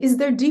Is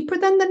there deeper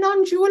than the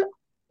non-dual?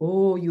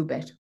 Oh, you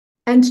bet.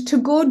 And to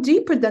go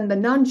deeper than the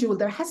non-dual,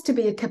 there has to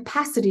be a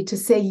capacity to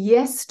say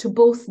yes to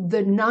both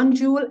the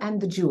non-dual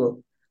and the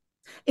dual.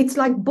 It's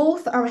like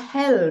both are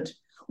held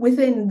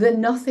within the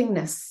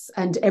nothingness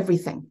and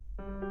everything.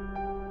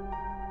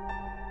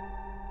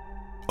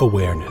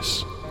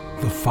 Awareness,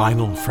 the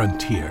final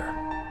frontier.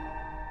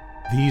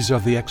 These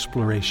are the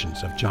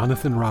explorations of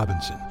Jonathan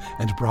Robinson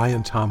and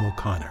Brian Tom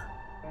O'Connor.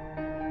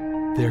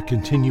 Their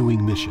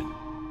continuing mission,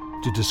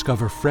 to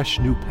discover fresh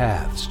new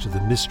paths to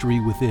the mystery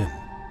within,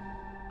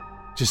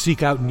 to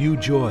seek out new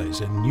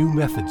joys and new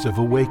methods of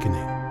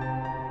awakening,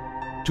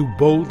 to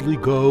boldly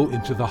go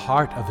into the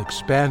heart of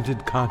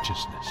expanded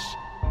consciousness.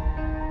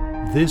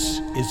 This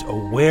is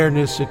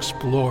Awareness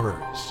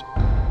Explorers.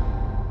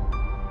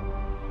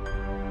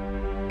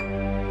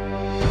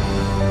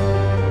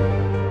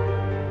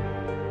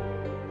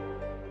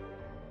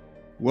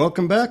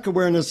 Welcome back,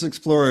 Awareness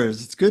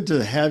Explorers. It's good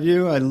to have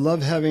you. I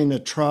love having a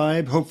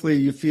tribe. Hopefully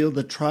you feel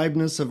the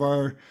tribeness of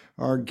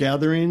our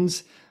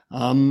gatherings.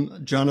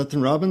 I'm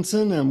Jonathan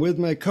Robinson. I'm with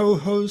my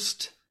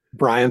co-host,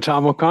 Brian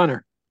Tom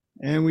O'Connor.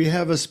 And we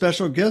have a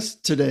special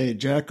guest today,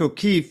 Jack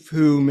O'Keefe,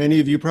 who many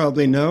of you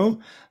probably know.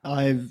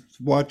 I've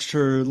watched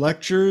her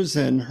lectures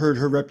and heard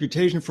her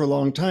reputation for a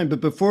long time.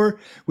 But before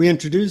we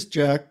introduce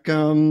Jack,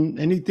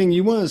 anything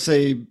you want to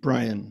say,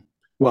 Brian?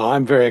 Well,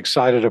 I'm very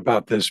excited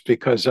about this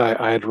because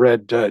I had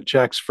read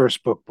Jack's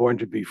first book, Born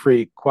to Be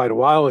Free, quite a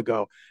while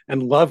ago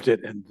and loved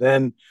it, and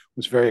then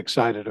was very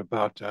excited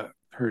about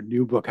her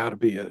new book, How to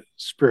Be a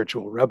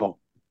Spiritual Rebel.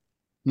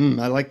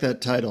 I like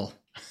that title.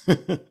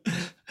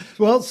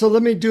 Well, so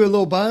let me do a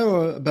little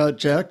bio about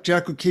Jack.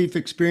 Jack O'Keefe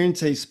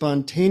experienced a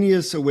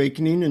spontaneous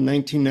awakening in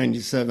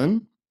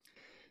 1997.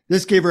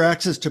 This gave her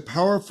access to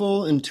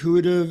powerful,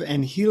 intuitive,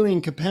 and healing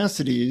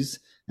capacities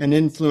and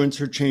influenced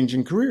her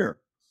changing career.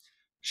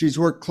 She's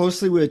worked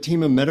closely with a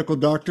team of medical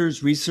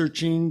doctors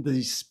researching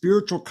the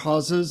spiritual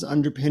causes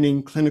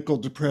underpinning clinical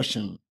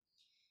depression.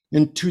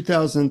 In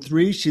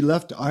 2003, she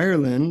left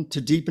Ireland to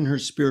deepen her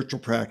spiritual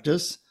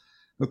practice.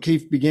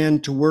 O'Keefe began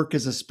to work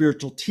as a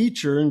spiritual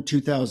teacher in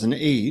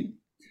 2008,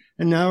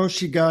 and now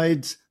she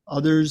guides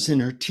others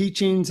in her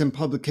teachings and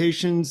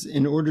publications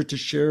in order to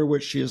share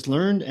what she has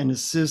learned and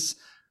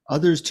assists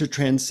others to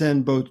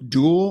transcend both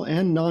dual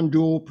and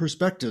non-dual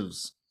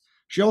perspectives.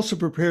 She also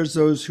prepares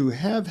those who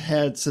have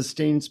had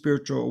sustained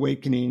spiritual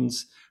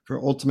awakenings for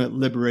ultimate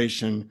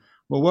liberation.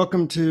 Well,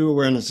 welcome to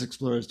Awareness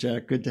Explorers,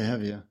 Jack. Good to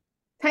have you.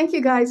 Thank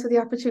you guys for the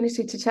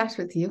opportunity to chat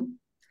with you.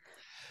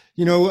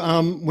 You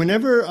know,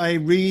 whenever I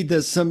read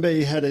that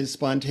somebody had a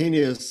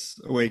spontaneous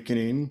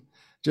awakening,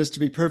 just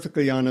to be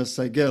perfectly honest,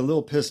 I get a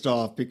little pissed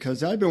off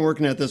because I've been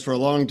working at this for a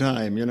long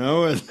time, you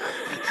know, and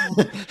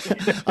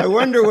I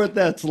wonder what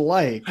that's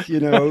like.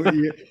 You know,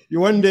 you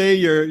one day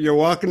you're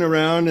walking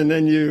around and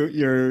then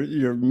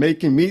you're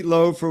making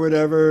meatloaf or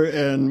whatever.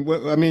 And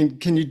I mean,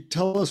 can you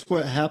tell us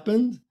what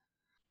happened?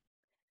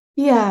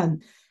 Yeah,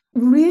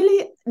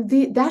 really,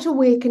 that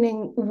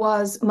awakening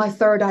was my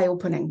third eye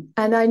opening.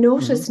 And I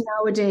notice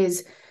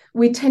nowadays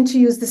we tend to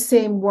use the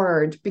same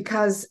word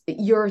because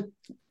your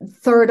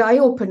third eye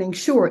opening,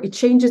 sure, it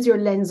changes your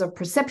lens of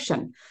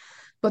perception.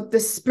 But the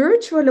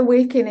spiritual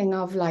awakening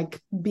of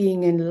like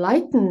being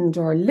enlightened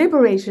or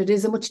liberated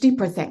is a much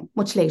deeper thing,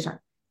 much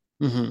later.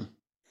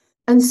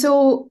 And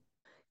so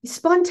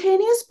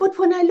spontaneous, but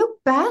when I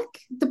look back,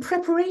 the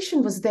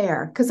preparation was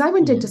there because I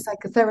went into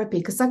psychotherapy,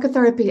 because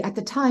psychotherapy at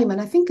the time,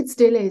 and I think it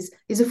still is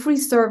a free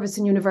service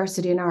in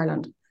university in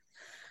Ireland.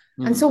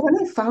 And so when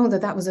I found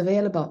that was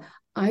available,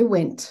 I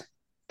went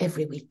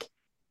every week.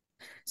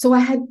 So I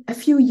had a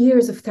few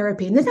years of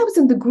therapy, and then I was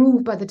in the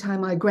groove by the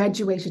time I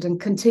graduated and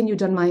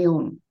continued on my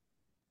own.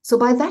 So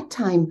by that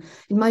time,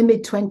 in my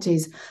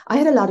mid-20s, I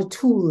had a lot of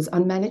tools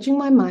on managing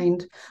my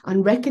mind,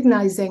 on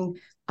recognizing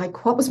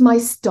like what was my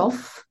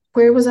stuff,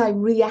 where was I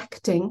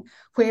reacting,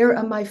 where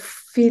am I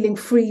feeling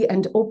free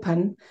and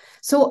open.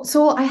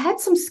 So I had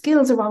some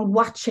skills around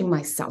watching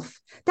myself.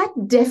 That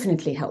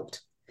definitely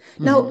helped.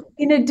 Now,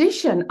 in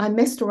addition, I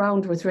messed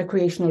around with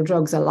recreational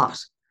drugs a lot.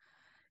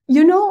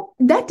 You know,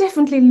 that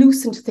definitely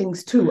loosened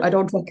things too. I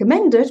don't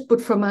recommend it,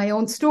 but for my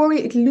own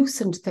story, it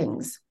loosened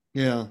things.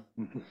 Yeah.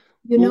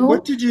 You know,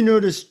 what did you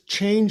notice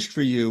changed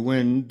for you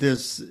when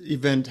this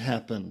event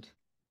happened?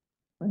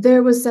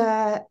 There was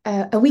a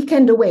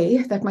weekend away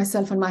that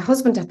myself and my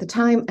husband at the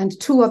time and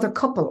two other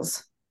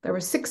couples, there were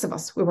 6 of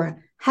us. We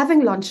were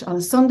having lunch on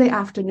a Sunday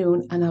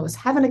afternoon and I was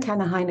having a can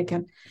of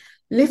Heineken,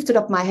 lifted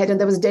up my head and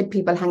there was dead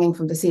people hanging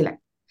from the ceiling.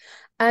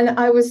 And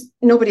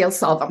nobody else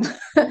saw them.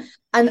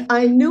 And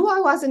I knew I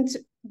wasn't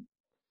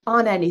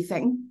on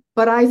anything,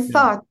 but I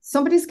thought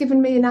somebody's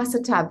given me an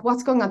acetab.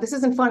 What's going on? This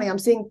isn't funny. I'm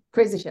seeing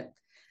crazy shit.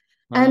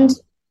 And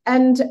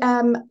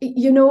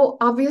you know,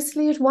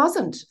 obviously it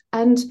wasn't.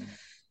 And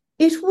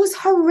it was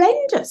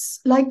horrendous.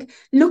 Like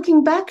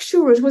looking back,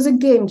 sure, it was a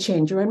game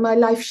changer and my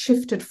life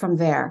shifted from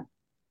there.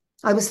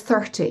 I was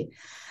 30.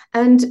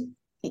 And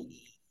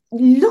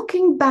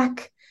looking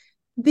back,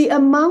 the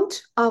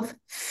amount of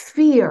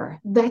fear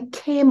that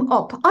came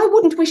up, I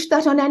wouldn't wish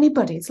that on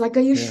anybody. It's like,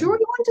 are you sure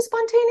you want a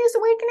spontaneous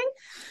awakening?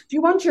 Do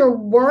you want your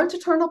world to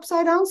turn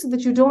upside down so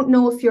that you don't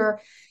know if you're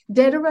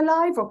dead or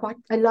alive, or what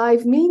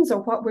alive means,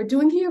 or what we're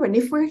doing here, and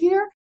if we're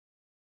here?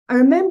 I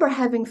remember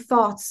having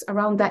thoughts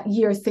around that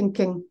year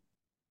thinking,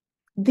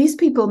 these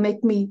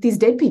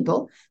dead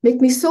people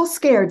make me so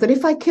scared that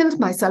if I killed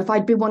myself,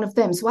 I'd be one of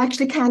them. So I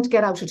actually can't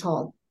get out at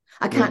all.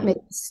 I can't make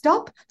it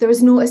stop. There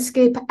is no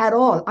escape at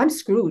all. I'm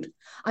screwed.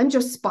 I'm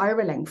just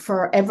spiraling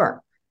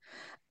forever.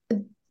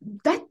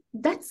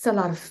 That's a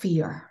lot of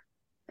fear.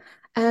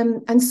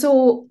 And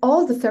so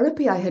all the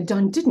therapy I had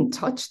done didn't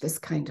touch this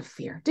kind of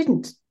fear,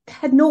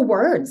 had no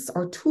words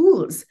or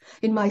tools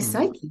in my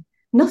psyche.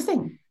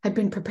 Nothing had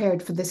been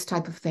prepared for this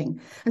type of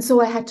thing. And so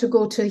I had to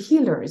go to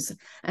healers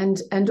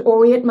and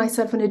orient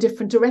myself in a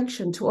different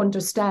direction to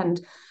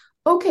understand,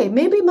 okay,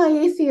 maybe my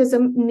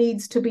atheism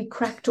needs to be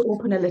cracked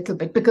open a little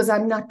bit because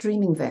I'm not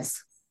dreaming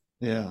this.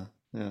 Yeah.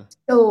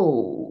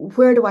 So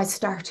where do I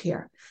start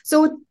here?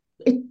 So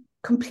it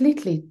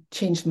completely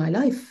changed my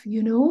life,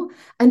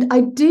 and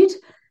I did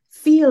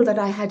feel that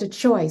I had a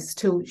choice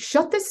to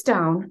shut this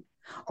down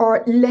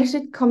or let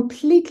it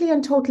completely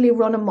and totally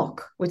run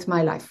amok with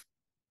my life.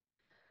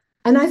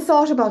 And I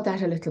thought about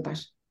that a little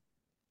bit.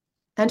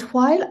 And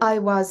while I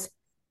was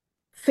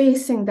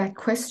facing that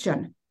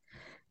question,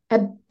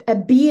 a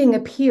being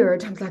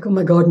appeared. I was like, oh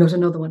my God, not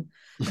another one.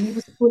 And he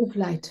was full of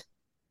light,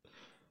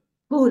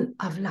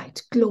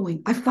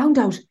 glowing. I found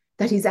out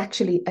that he's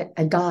actually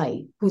a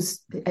guy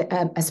who's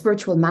a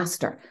spiritual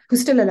master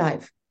who's still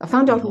alive. I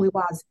found out who he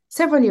was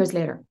several years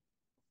later.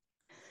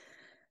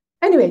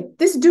 Anyway,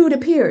 this dude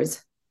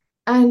appears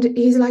and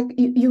he's like,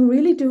 you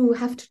really do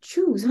have to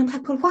choose. And I'm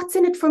like, well, what's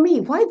in it for me?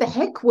 Why the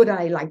heck would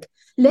I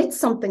let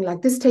something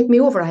like this take me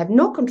over? I have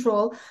no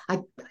control.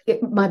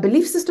 My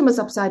belief system is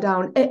upside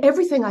down.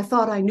 Everything I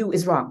thought I knew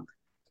is wrong.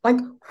 Like,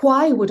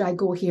 why would I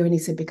go here? And he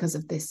said, because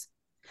of this.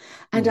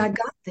 And I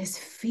got this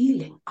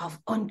feeling of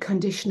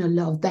unconditional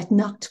love that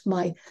knocked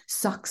my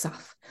socks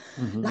off,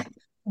 like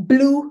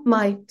blew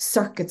my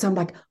circuits. I'm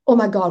like, oh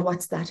my God,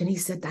 what's that? And he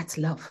said, that's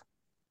love.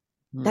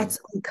 That's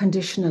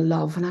unconditional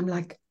love. And I'm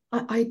like,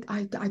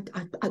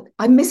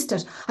 I missed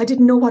it. I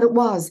didn't know what it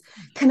was.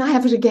 Can I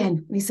have it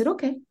again? And he said,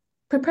 okay,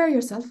 prepare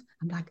yourself.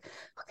 I'm like,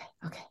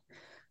 okay.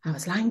 I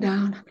was lying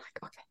down. I'm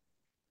like,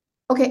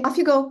 okay, off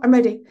you go. I'm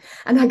ready.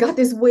 And I got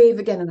this wave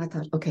again. And I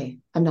thought, okay,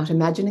 I'm not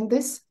imagining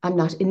this. I'm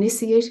not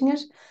initiating it.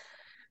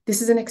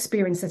 This is an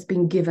experience that's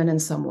been given in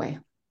some way.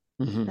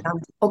 And I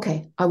went,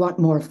 okay, I want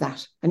more of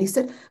that. And he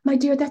said, my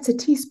dear, that's a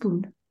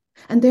teaspoon.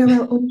 And there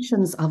are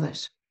oceans of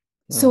it.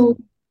 So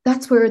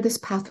that's where this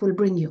path will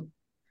bring you.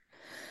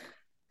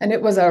 And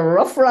it was a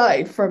rough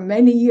ride for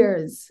many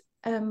years.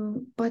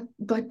 But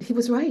he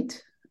was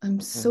right. I'm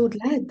so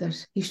glad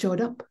that he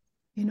showed up,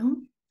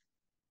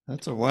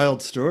 That's a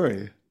wild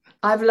story.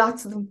 I've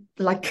lots of them.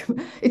 Like,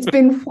 it's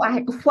been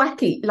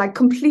wacky, like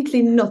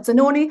completely nuts. And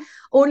only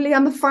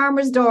I'm a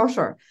farmer's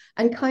daughter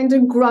and kind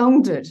of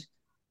grounded.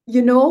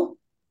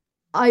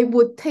 I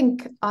would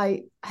think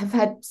I have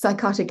had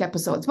psychotic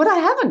episodes, but I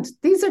haven't.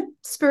 These are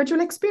spiritual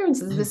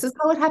experiences. This is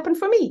how it happened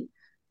for me,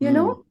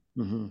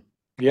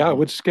 Yeah, it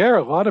would scare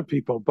a lot of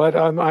people. But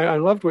I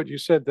loved what you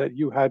said, that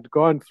you had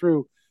gone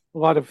through a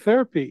lot of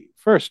therapy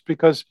first,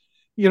 because,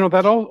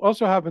 that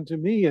also happened to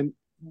me. And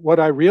what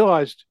I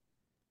realized,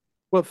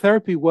 well,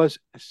 therapy was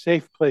a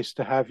safe place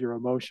to have your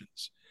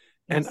emotions.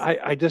 And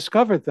I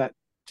discovered that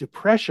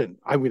depression,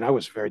 I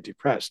was very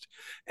depressed.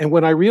 And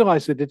when I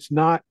realized that it's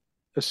not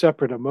a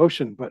separate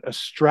emotion, but a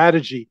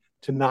strategy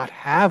to not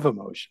have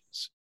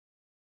emotions,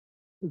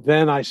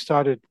 then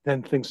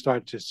things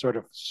started to sort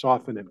of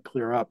soften and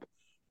clear up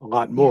a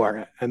lot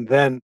more. And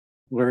then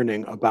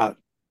learning about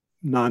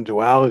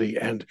non-duality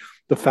and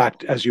the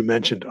fact, as you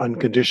mentioned,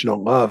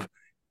 unconditional love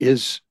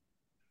is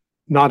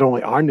not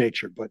only our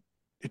nature, but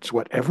it's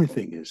what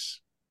everything is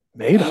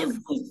made of.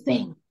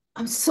 Everything.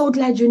 I'm so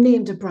glad you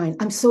named it, Brian.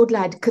 I'm so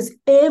glad, because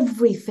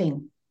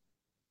everything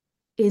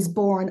is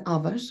born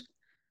of it,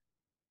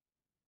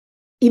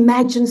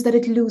 imagines that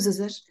it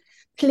loses it,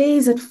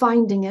 plays at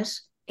finding it.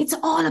 It's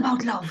all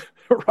about love.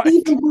 Right.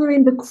 Even we're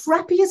in the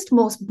crappiest,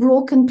 most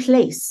broken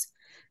place,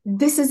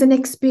 this is an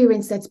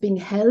experience that's being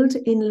held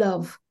in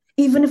love.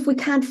 Even if we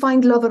can't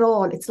find love at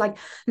all, it's like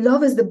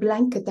love is the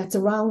blanket that's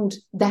around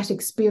that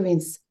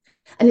experience.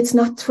 And it's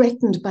not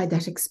threatened by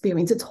that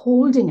experience. It's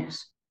holding it.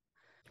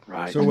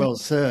 Right. So well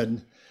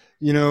said.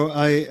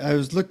 I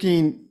was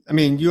looking,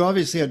 you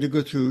obviously had to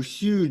go through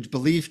huge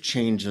belief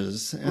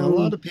changes, and a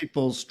lot of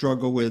people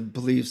struggle with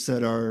beliefs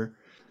that are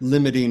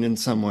limiting in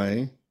some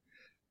way.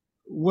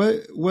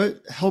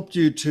 What helped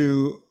you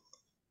to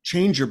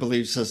change your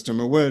belief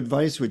system, or what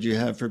advice would you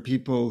have for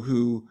people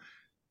who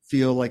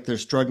feel like they're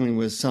struggling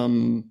with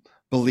some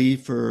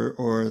belief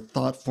or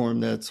thought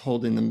form that's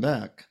holding them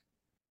back?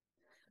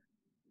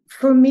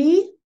 For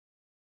me,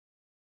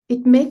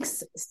 it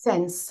makes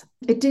sense.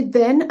 It did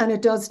then and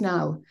it does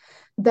now,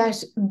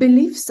 that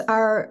beliefs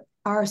are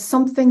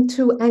something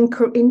to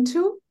anchor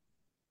into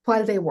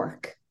while they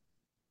work.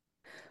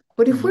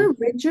 But if we're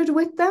rigid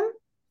with them,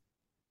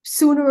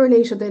 sooner or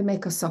later they'll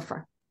make us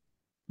suffer.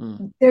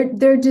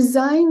 They're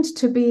designed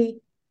to be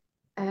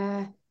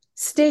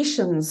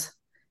stations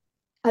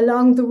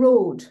along the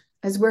road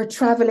as we're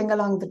traveling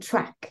along the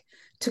track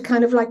to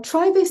kind of like,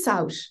 try this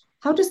out.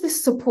 How does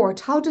this support?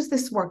 How does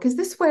this work? Is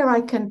this where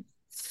I can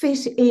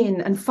fit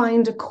in and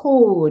find a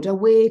code, a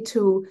way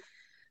to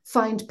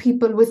find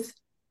people with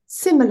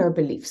similar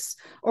beliefs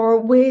or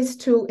ways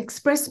to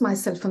express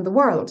myself in the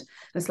world?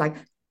 And it's like,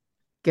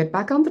 get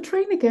back on the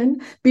train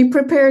again. Be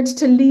prepared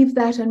to leave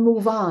that and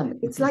move on.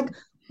 It's like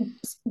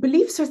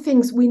beliefs are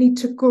things we need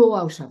to grow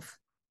out of.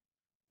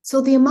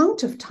 So the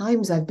amount of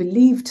times I've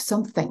believed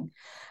something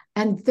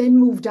and then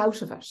moved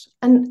out of it,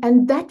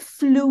 and that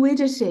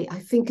fluidity, I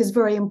think, is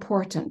very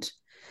important.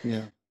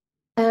 Yeah.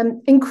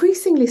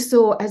 Increasingly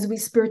so as we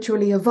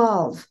spiritually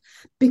evolve,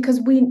 because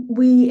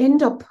we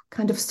end up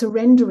kind of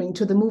surrendering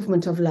to the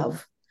movement of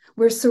love.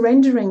 We're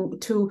surrendering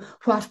to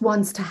what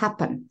wants to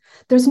happen.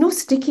 There's no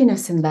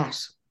stickiness in that.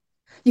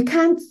 You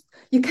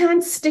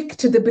can't stick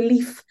to the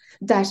belief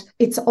that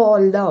it's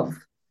all love.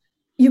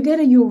 You get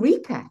a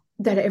eureka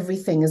that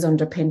everything is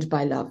underpinned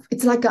by love.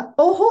 It's like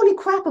oh, holy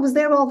crap, I was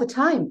there all the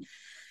time.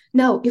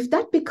 Now, if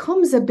that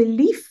becomes a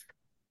belief,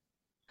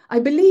 I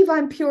believe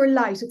I'm pure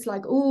light. It's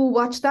like, oh,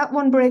 watch that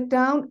one break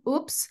down.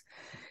 Oops.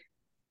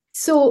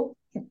 So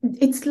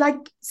it's like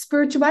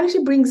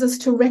spirituality brings us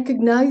to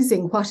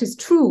recognizing what is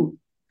true.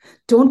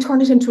 Don't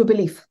turn it into a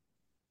belief.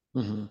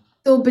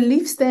 So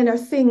beliefs then are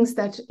things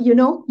that,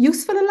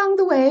 useful along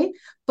the way,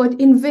 but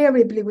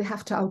invariably we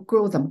have to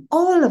outgrow them.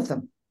 All of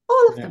them.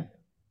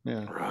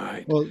 Yeah.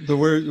 Right. Well, the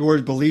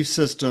word belief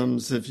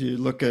systems, if you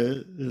look at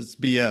it, is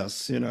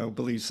BS,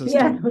 belief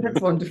system. Yeah, that's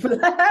wonderful.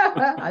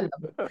 I love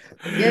it.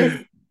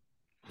 Yes.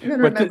 I'm going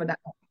to remember that.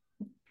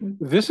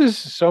 This is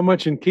so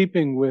much in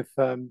keeping with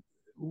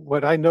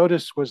what I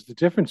noticed was the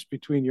difference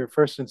between your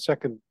first and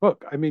second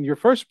book. I mean, your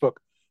first book,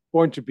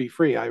 Born to Be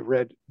Free, I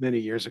read many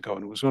years ago,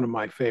 and it was one of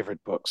my favorite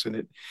books. And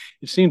it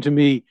seemed to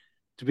me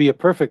to be a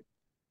perfect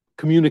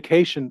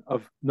communication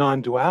of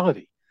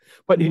non-duality.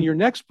 But in your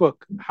next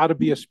book, How to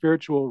Be a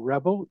Spiritual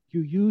Rebel,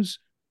 you use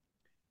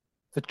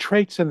the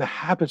traits and the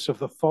habits of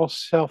the false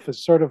self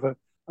as sort of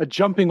a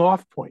jumping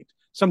off point,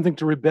 something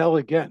to rebel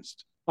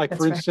against. Like,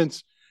 That's for right.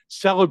 instance,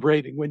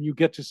 celebrating when you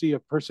get to see a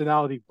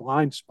personality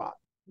blind spot.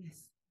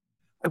 Yes.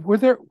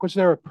 Was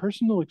there a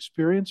personal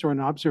experience or an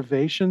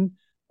observation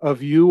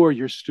of you or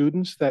your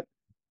students that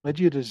led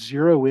you to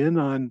zero in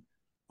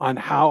on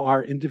how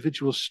our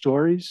individual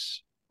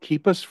stories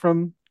keep us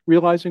from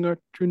realizing our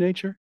true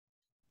nature?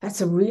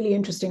 That's a really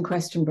interesting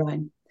question,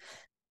 Brian.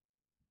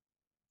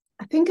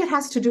 I think it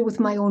has to do with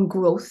my own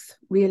growth,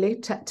 really,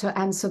 to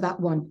answer that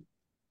one.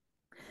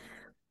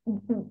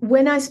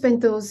 When I spent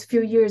those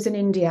few years in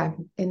India,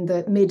 in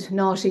the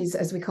mid-noughties,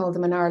 as we call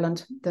them in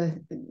Ireland,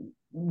 the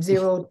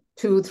 0,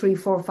 2, 3,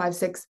 4, 5,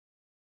 6,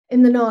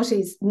 in the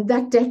noughties,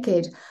 that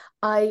decade,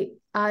 I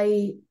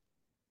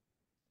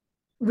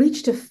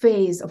reached a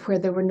phase of where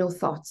there were no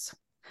thoughts,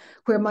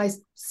 where my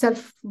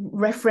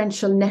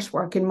self-referential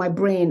network in my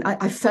brain,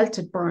 I felt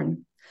it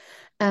burn.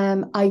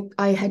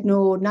 I had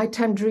no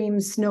nighttime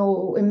dreams,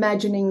 no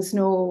imaginings,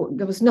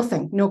 there was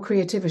nothing, no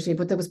creativity,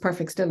 but there was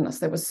perfect stillness.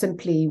 There was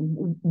simply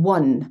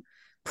one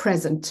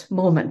present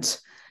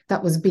moment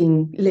that was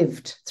being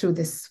lived through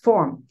this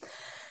form.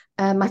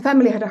 My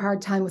family had a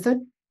hard time with it.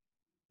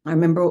 I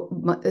remember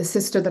the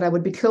sister that I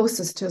would be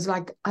closest to was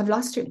like, I've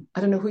lost you. I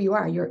don't know who you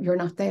are. You're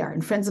not there.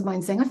 And friends of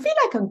mine saying, I feel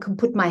like I can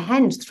put my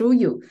hand through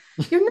you.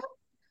 You're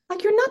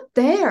not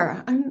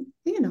there. And,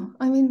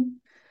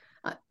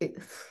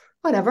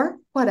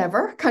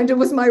 whatever, kind of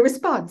was my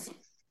response.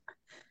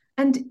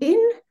 And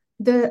in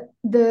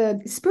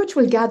the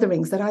spiritual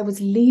gatherings that I was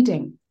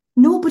leading,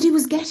 nobody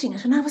was getting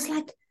it. And I was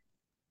like,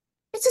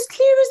 it's as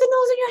clear as the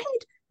nose in your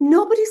head.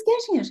 Nobody's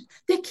getting it.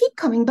 They keep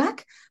coming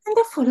back and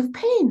they're full of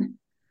pain.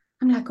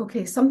 I'm like,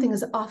 okay, something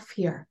is off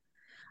here.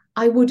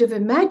 I would have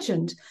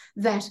imagined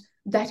that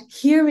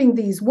hearing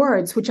these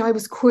words, which I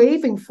was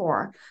craving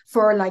for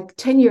like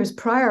 10 years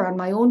prior on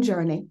my own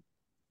journey,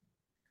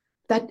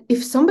 that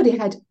if somebody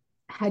had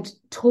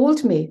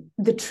told me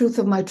the truth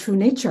of my true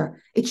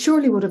nature, it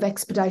surely would have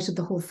expedited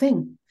the whole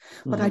thing.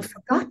 What I'd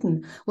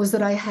forgotten was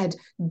that I had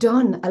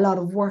done a lot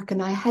of work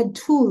and I had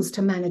tools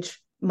to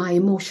manage my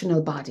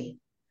emotional body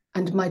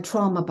and my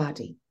trauma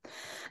body.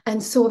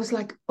 And so I was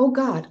like, oh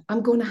God,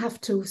 I'm going to have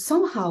to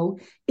somehow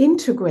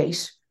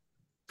integrate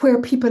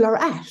where people are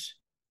at.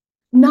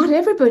 Not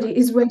everybody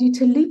is ready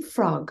to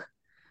leapfrog.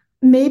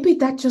 Maybe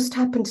that just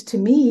happened to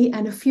me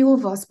and a few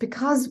of us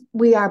because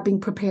we are being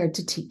prepared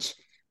to teach.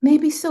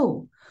 Maybe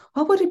so.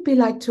 What would it be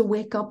like to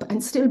wake up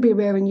and still be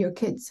rearing your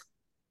kids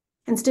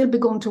and still be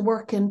going to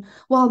work in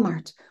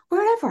Walmart,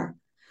 wherever?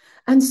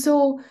 And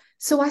so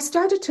I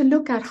started to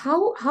look at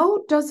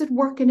how does it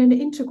work in an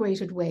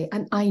integrated way?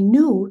 And I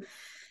knew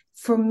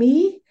for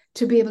me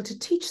to be able to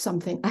teach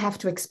something, I have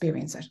to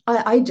experience it.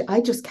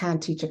 I just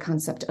can't teach a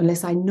concept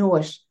unless I know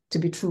it to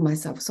be true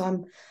myself.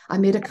 So I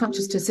made a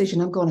conscious decision.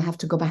 I'm going to have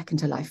to go back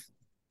into life.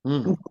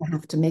 I'm going to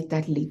have to make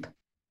that leap.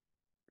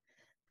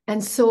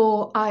 And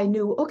so I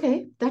knew,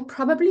 okay, that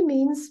probably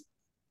means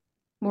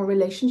more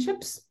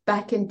relationships,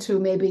 back into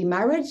maybe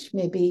marriage,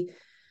 maybe,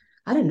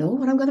 I don't know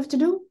what I'm going to have to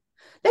do.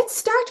 Let's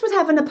start with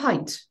having a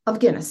pint of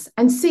Guinness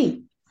and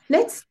see.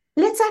 Let's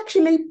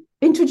actually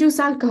introduce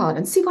alcohol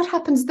and see what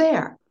happens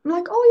there. I'm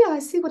like, oh yeah, I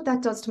see what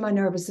that does to my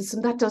nervous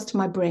system, that does to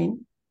my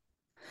brain.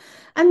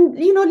 And,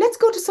 let's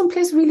go to some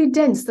place really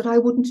dense that I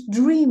wouldn't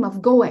dream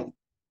of going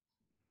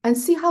and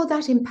see how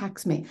that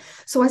impacts me.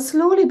 So I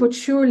slowly but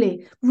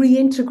surely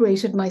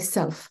reintegrated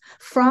myself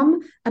from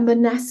a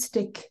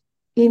monastic,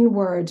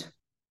 inward,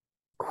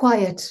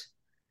 quiet,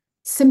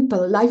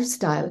 simple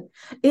lifestyle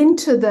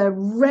into the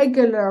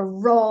regular,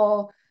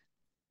 raw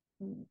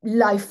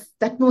life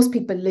that most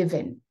people live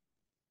in.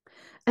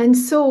 And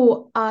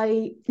so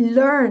I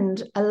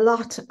learned a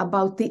lot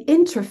about the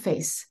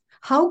interface.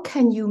 How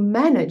can you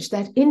manage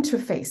that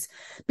interface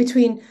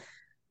between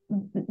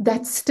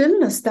that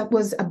stillness that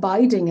was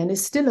abiding and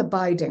is still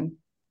abiding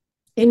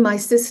in my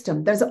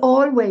system? There's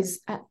always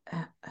I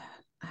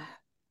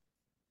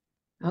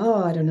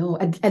don't know,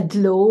 a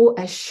glow,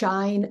 a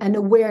shine, an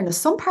awareness.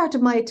 Some part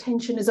of my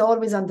attention is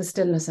always on the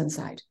stillness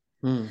inside.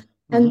 Mm-hmm.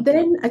 And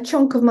then a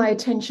chunk of my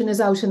attention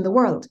is out in the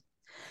world.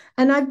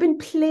 And I've been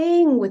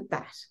playing with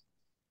that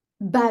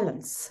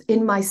balance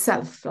in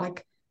myself.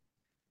 Like,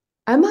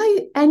 am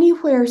I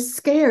anywhere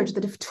scared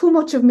that if too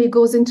much of me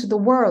goes into the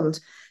world,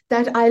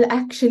 that I'll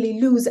actually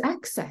lose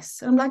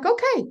access? I'm like,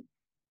 okay,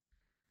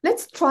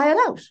 let's try it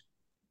out.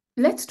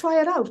 Let's try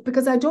it out,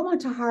 because I don't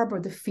want to harbor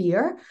the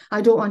fear.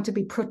 I don't want to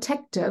be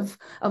protective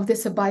of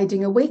this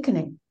abiding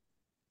awakening.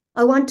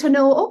 I want to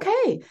know,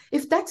 okay,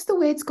 if that's the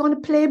way it's going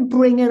to play,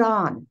 bring it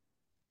on.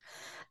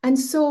 And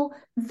so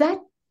that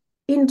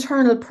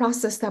internal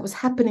process that was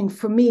happening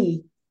for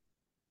me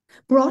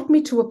brought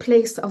me to a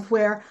place of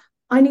where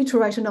I need to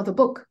write another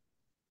book.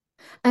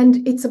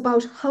 And it's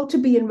about how to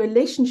be in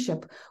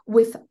relationship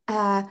with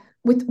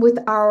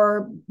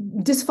our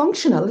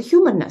dysfunctional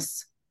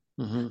humanness.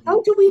 Mm-hmm.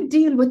 How do we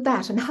deal with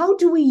that? And how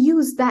do we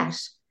use that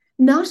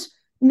not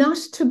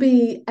to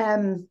be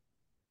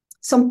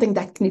something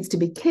that needs to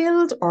be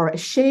killed or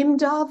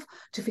ashamed of,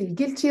 to feel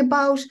guilty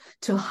about,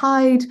 to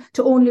hide,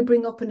 to only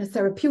bring up in a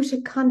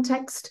therapeutic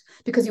context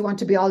because you want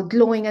to be all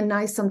glowing and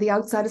nice on the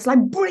outside? It's like,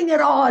 bring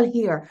it all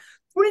here.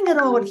 Bring it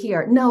all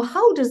here. Now,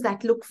 how does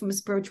that look from a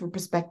spiritual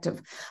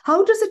perspective?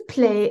 How does it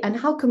play, and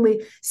how can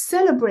we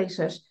celebrate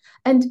it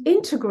and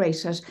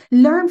integrate it,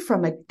 learn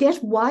from it,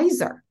 get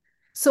wiser,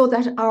 so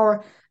that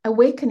our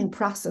awakening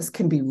process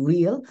can be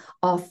real,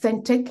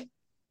 authentic,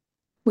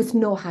 with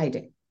no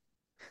hiding?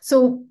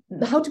 So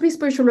How to Be a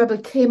Spiritual Rebel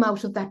came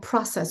out of that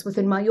process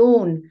within my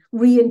own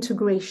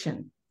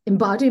reintegration,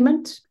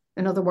 embodiment,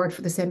 another word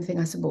for the same thing,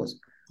 I suppose.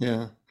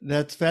 Yeah,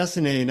 that's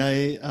fascinating.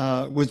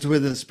 I was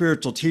with a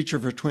spiritual teacher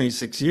for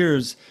 26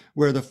 years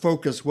where the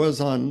focus was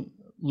on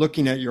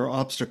looking at your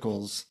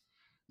obstacles.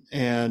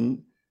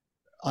 And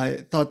I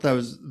thought that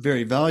was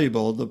very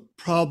valuable. The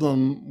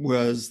problem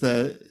was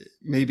that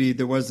maybe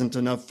there wasn't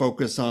enough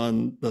focus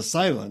on the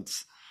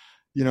silence,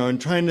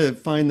 and trying to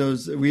find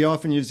those. We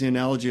often use the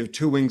analogy of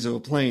two wings of a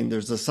plane.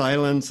 There's the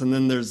silence, and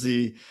then there's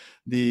the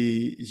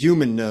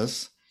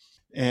humanness.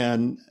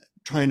 And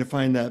trying to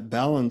find that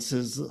balance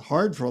is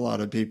hard for a lot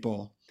of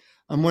people.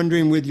 I'm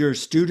wondering, with your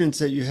students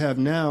that you have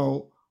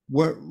now,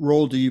 what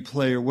role do you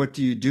play, or what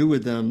do you do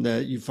with them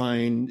that you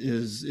find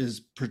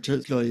is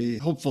particularly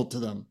helpful to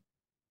them?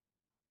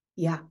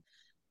 Yeah,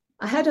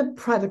 I had a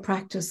private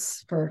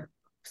practice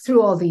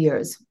through all the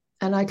years,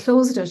 and I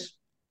closed it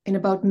in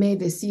about May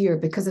this year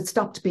because it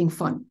stopped being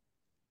fun.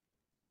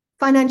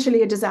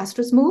 Financially a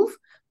disastrous move,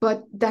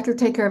 but that'll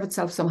take care of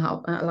itself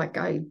somehow.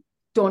 I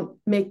don't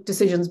make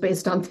decisions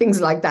based on things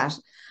like that.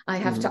 I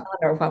have to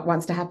honor what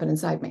wants to happen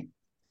inside me.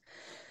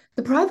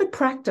 The private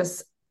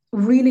practice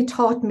really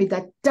taught me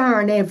that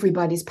darn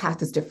everybody's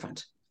path is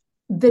different.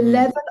 The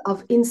level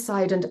of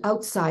inside and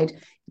outside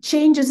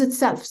changes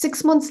itself.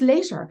 6 months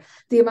later,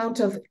 the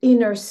amount of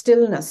inner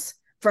stillness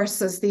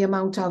versus the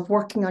amount of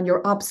working on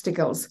your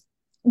obstacles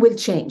will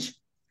change.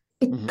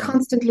 It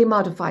constantly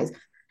modifies.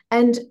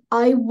 And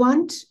I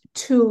want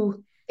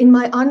to, in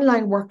my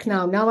online work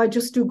now I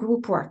just do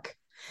group work.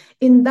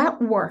 In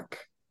that work,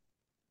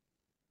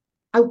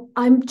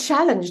 I'm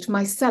challenged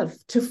myself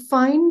to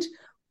find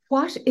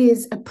what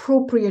is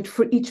appropriate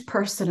for each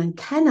person, and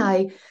can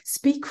I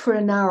speak for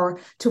an hour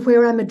to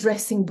where I'm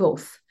addressing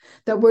both,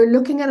 that we're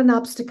looking at an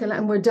obstacle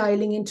and we're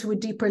dialing into a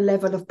deeper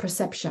level of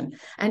perception,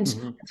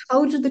 and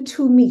how do the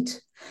two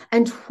meet,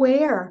 and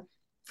where,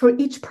 for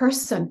each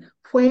person,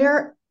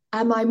 where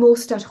am I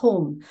most at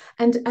home,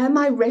 and am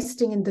I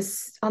resting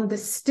on the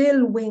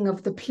still wing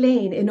of the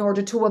plane in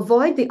order to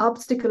avoid the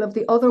obstacle of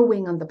the other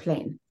wing on the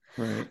plane?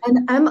 Right.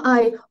 And am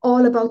I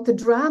all about the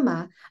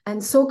drama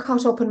and so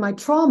caught up in my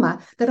trauma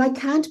that I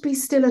can't be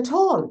still at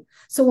all?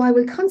 So I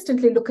will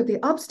constantly look at the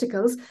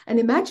obstacles and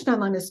imagine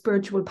I'm on a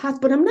spiritual path,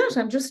 but I'm not.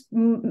 I'm just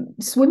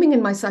swimming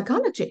in my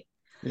psychology.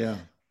 Yeah.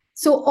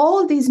 So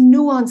all these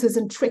nuances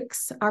and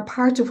tricks are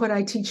part of what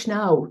I teach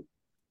now,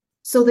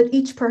 so that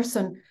each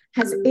person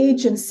has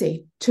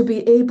agency to be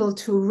able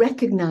to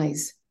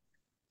recognize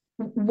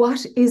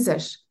what is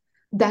it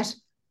that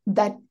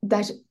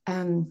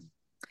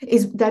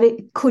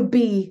it could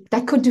be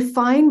that could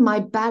define my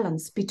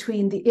balance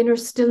between the inner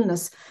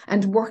stillness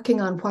and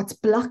working on what's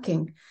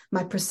blocking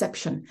my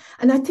perception.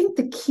 And I think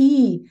the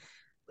key,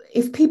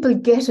 if people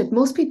get it,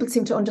 most people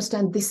seem to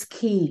understand this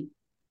key,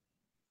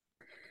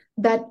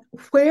 that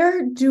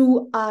where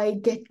do I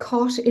get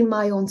caught in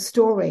my own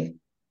story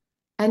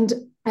and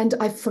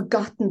I've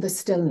forgotten the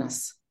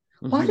stillness?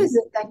 What is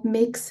it that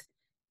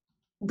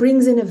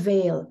brings in a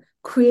veil,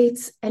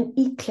 creates an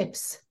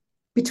eclipse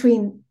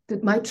between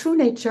my true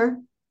nature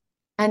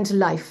and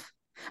life?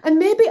 And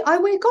maybe I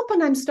wake up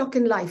and I'm stuck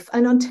in life,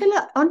 and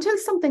until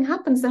something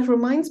happens that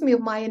reminds me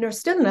of my inner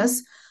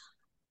stillness,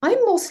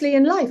 I'm mostly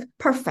in life.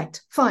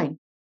 Perfect, fine.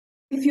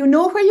 If you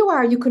know where you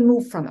are, you can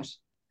move from it.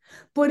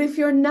 But if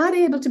you're not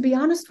able to be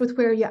honest with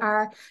where you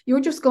are,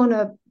 you're just going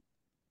to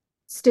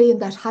stay in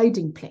that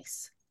hiding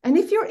place. And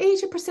if you're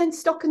 80%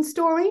 stuck in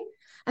story,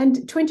 and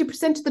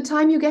 20% of the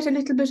time you get a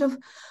little bit of,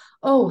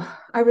 oh,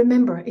 I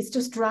remember, it's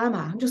just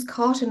drama. I'm just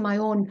caught in my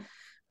own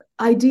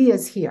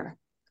ideas here.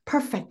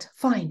 Perfect,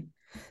 fine.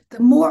 The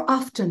more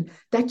often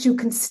that you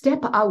can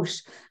step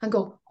out and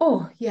go,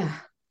 oh, yeah,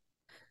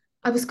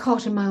 I was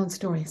caught in my own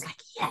story. It's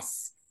like,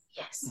 yes.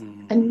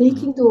 And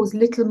making those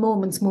little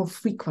moments more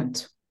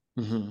frequent.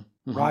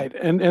 Right.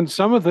 And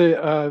some of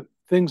the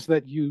things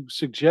that you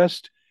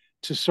suggest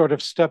to sort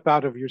of step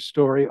out of your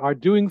story are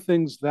doing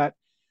things that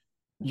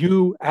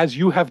you, as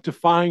you have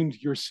defined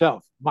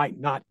yourself, might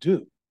not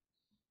do.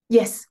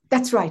 Yes,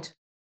 that's right.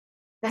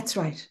 That's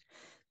right.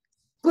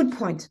 Good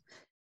point.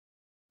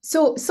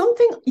 So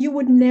something you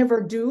would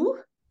never do,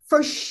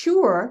 for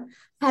sure,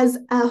 has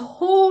a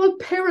whole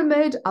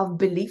pyramid of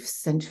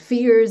beliefs and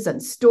fears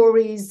and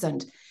stories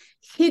and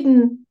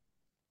hidden,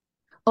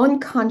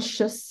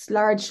 unconscious,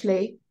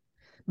 largely,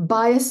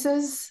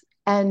 biases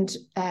and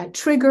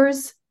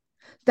triggers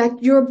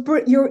that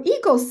your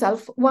ego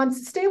self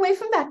wants. Stay away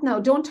from that now.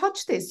 Don't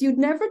touch this. You'd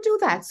never do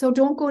that. So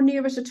don't go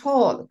near it at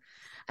all.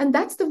 And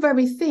that's the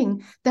very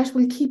thing that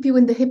will keep you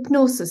in the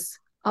hypnosis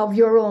of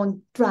your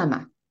own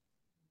drama.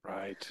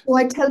 Right. So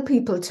I tell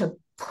people to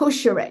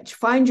push your edge,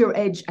 find your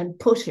edge and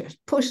push it.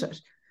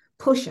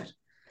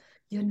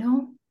 You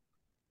know?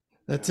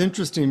 That's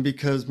interesting,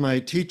 because my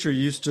teacher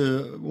used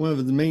to, one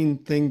of the main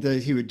things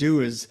that he would do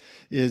is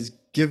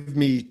give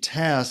me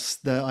tasks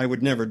that I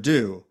would never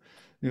do.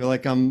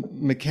 Like, I'm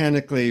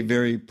mechanically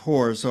very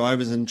poor, so I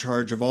was in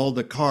charge of all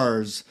the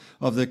cars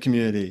of the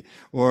community.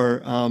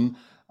 Or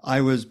I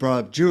was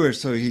brought up Jewish,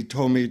 so he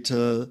told me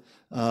to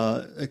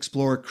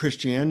explore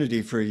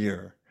Christianity for a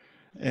year.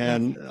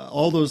 And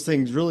all those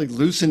things really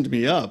loosened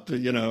me up,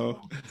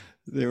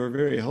 They were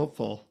very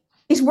helpful.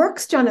 It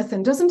works,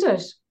 Jonathan, doesn't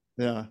it?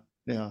 Yeah.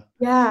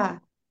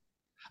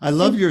 I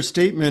love your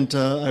statement.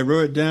 I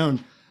wrote it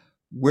down.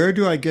 Where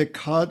do I get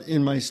caught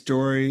in my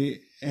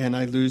story and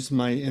I lose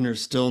my inner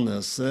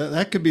stillness?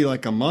 That could be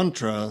like a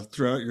mantra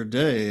throughout your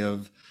day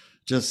of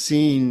just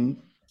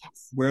seeing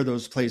where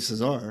those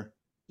places are.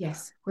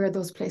 Yes, where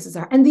those places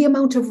are. And the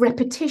amount of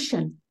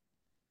repetition.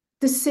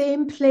 The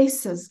same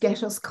places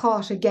get us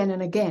caught again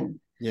and again,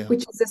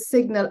 which is a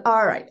signal.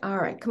 All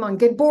right, come on,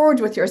 get bored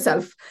with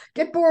yourself.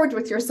 Get bored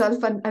with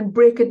yourself and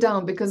break it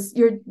down, because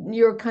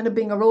you're kind of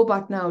being a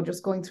robot now,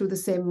 just going through the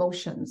same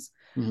motions.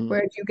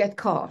 Where do you get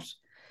caught?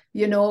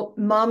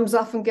 Moms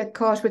often get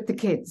caught with the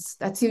kids.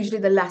 That's usually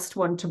the last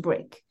one to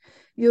break.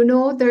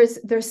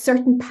 There's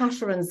certain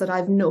patterns that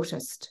I've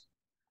noticed.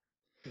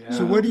 Yeah.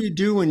 So what do you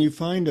do when you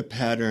find a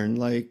pattern?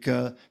 Like,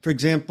 for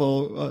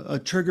example, a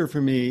trigger for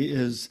me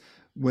is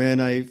when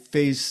I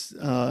face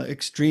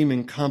extreme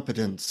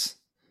incompetence,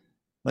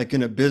 like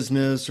in a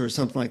business or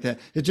something like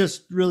that. It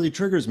just really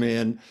triggers me.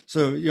 And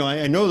so,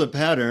 I know the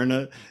pattern.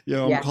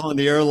 I'm calling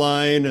the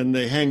airline and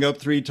they hang up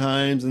 3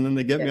 times, and then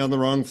they get me on the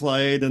wrong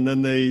flight, and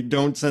then they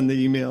don't send the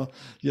email.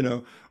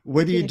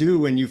 What do you do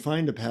when you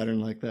find a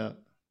pattern like that?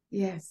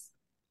 Yes.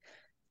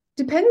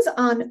 Depends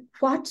on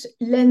what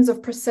lens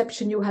of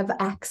perception you have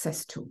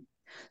access to.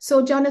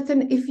 So,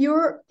 Jonathan, if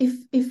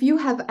you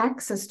have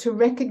access to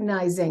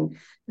recognizing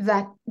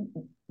that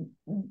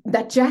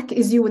Jack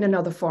is you in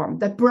another form,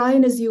 that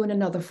Brian is you in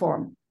another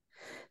form,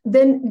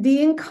 then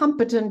the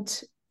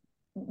incompetent,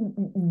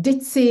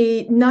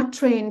 ditzy, not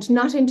trained,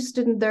 not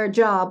interested in their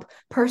job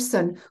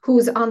person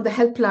who's on the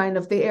helpline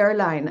of the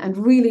airline and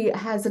really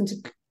hasn't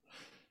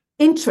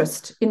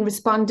interest in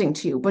responding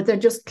to you, but they're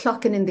just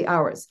clocking in the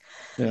hours.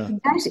 Yeah.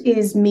 That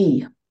is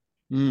me.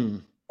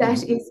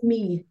 That is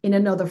me in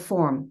another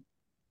form.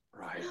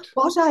 Right.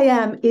 What I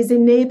am is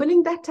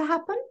enabling that to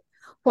happen.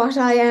 What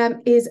I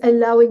am is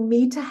allowing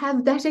me to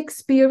have that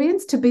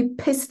experience, to be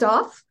pissed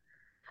off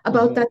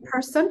about that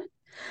person.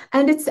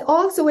 And it's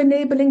also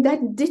enabling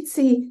that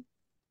ditzy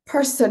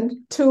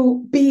person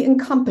to be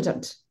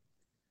incompetent.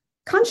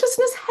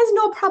 Consciousness has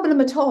no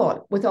problem at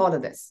all with all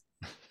of this.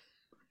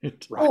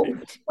 Right. Oh,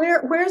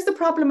 where's the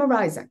problem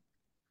arising?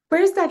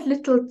 Where's that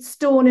little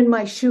stone in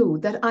my shoe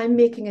that I'm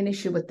making an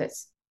issue with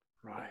this?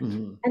 Right.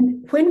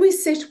 And when we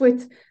sit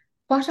with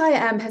what I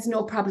am has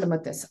no problem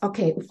with this.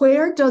 Okay,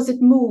 where does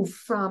it move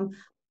from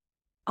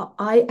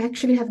I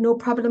actually have no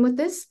problem with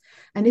this.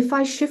 And if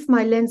I shift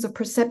my lens of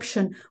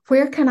perception,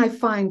 where can I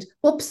find,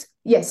 oops,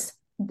 yes,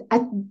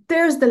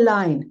 there's the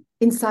line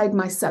inside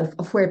myself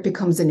of where it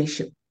becomes an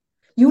issue.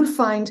 You'll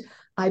find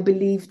I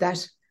believe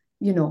that,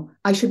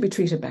 I should be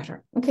treated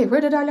better. Okay,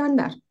 where did I learn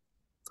that?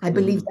 I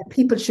believe that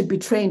people should be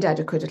trained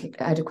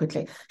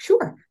adequately.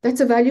 Sure,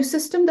 that's a value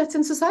system that's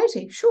in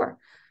society. Sure.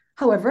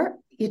 However,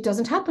 it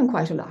doesn't happen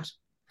quite a lot.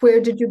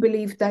 Where did you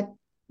believe that?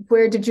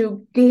 Where did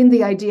you gain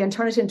the idea and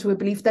turn it into a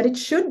belief that it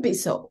should be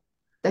so,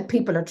 that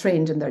people are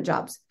trained in their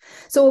jobs?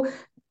 So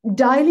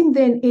dialing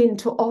then in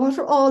to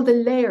alter all the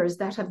layers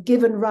that have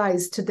given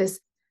rise to this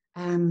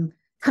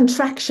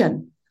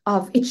contraction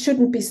of it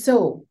shouldn't be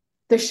so.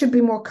 There should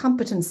be more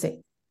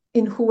competency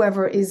in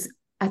whoever is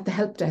at the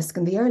help desk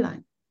in the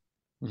airline.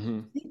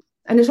 And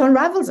it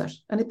unravels it,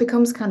 and it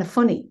becomes kind of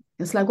funny.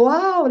 It's like,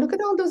 wow, look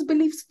at all those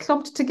beliefs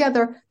clumped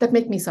together that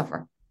make me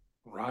suffer.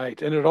 Right.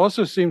 And it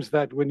also seems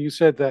that when you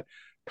said that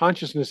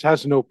consciousness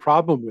has no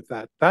problem with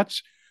that,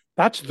 that's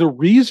the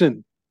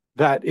reason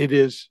that it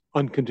is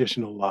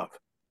unconditional love.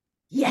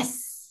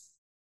 Yes.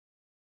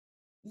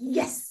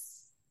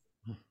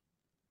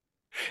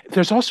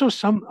 There's also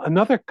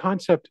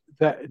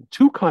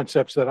two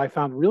concepts that I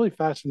found really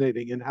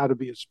fascinating in How to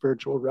Be a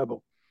Spiritual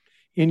Rebel.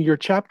 In your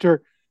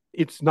chapter,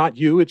 It's Not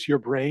You, It's Your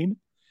Brain,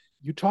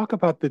 you talk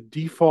about the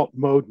default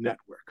mode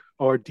network,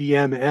 or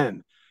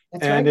DMN.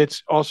 That's and right.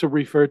 It's also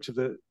referred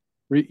to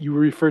you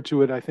refer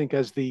to it, I think,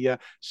 as the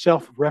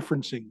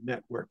self-referencing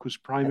network, whose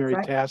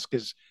primary task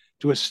is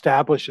to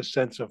establish a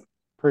sense of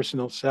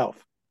personal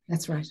self.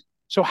 That's right.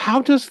 So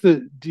how does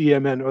the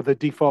DMN, or the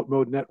default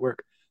mode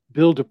network,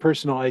 build a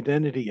personal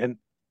identity, and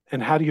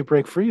how do you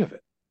break free of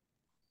it?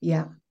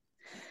 Yeah.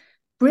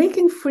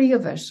 Breaking free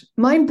of it,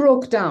 mine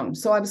broke down.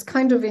 So I was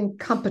kind of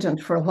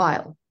incompetent for a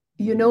while.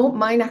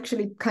 Mine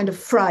actually kind of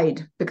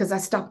fried because I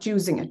stopped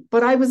using it.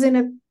 But I was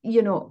in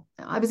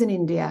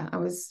India. I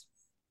was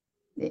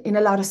in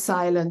a lot of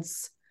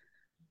silence.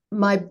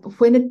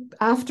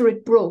 After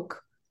it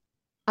broke,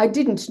 I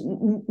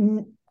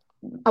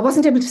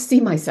wasn't able to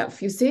see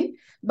myself, you see?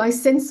 My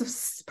sense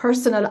of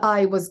personal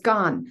I was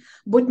gone,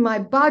 but my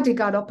body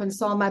got up and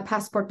saw my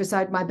passport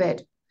beside my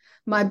bed.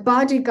 My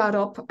body got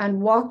up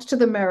and walked to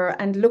the mirror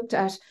and looked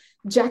at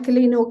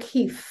Jacqueline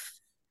O'Keefe,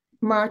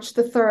 March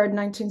the 3rd,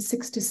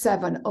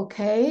 1967,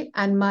 okay?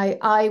 And my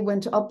eye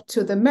went up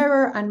to the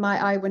mirror and my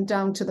eye went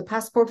down to the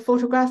passport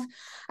photograph.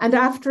 And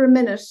after a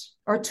minute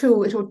or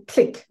two, it would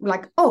click,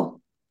 like, oh,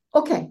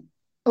 okay.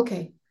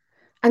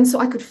 And so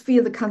I could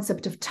feel the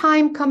concept of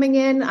time coming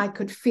in. I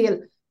could feel,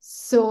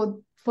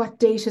 so what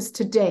date is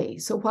today?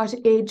 So what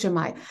age am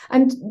I?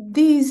 And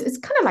it's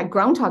kind of like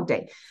Groundhog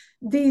Day.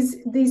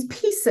 These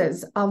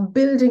pieces of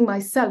building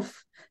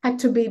myself had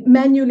to be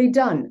manually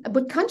done,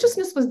 but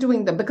consciousness was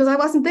doing them because I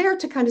wasn't there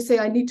to kind of say,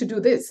 I need to do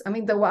this. I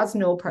mean, there was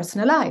no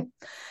personal I.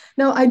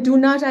 Now, I do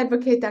not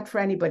advocate that for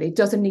anybody. It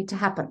doesn't need to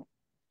happen.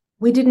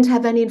 We didn't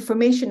have any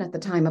information at the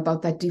time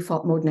about that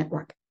default mode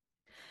network.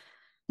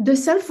 The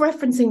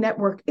self-referencing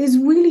network is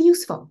really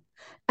useful.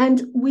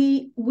 And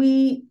we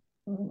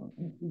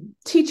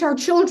teach our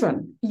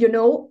children,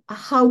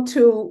 how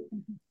to,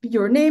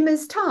 your name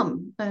is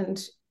Tom,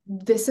 and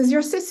this is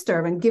your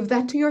sister, and give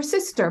that to your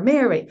sister,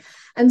 Mary.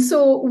 And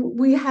so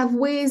we have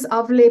ways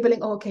of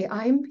labeling, okay,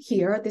 I'm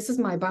here, this is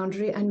my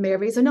boundary, and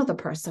Mary is another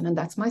person, and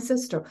that's my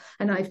sister.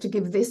 And I have to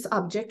give this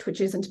object,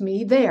 which isn't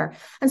me, there.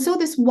 And so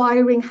this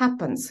wiring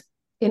happens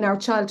in our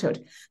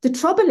childhood. The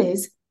trouble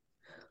is,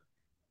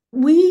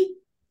 we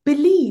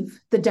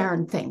believe the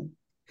darn thing.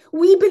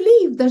 We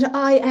believe that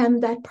I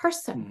am that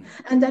person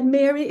and that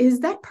Mary is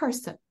that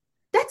person.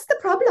 That's the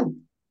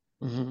problem.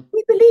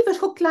 We believe it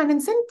hook, line,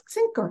 and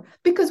sinker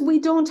because we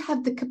don't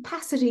have the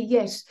capacity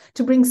yet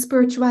to bring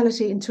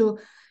spirituality into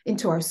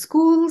our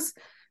schools.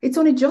 It's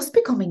only just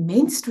becoming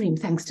mainstream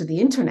thanks to the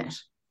internet.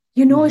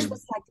 It was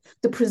like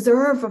the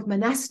preserve of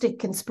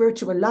monastic and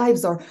spiritual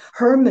lives, or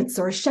hermits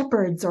or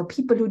shepherds or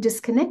people who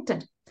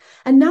disconnected.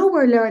 And now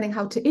we're learning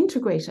how to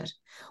integrate it.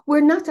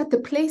 We're not at the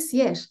place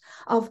yet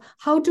of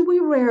how do we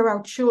rear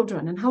our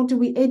children and how do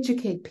we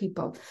educate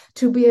people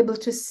to be able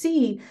to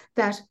see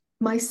that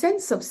my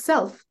sense of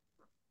self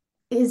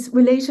is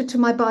related to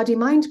my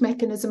body-mind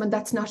mechanism, and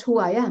that's not who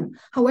I am.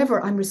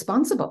 However, I'm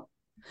responsible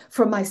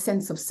for my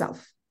sense of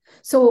self.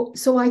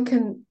 So I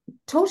can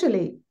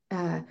totally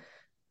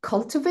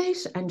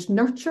cultivate and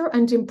nurture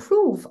and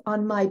improve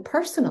on my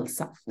personal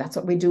self. That's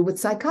what we do with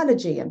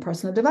psychology and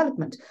personal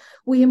development.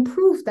 We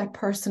improve that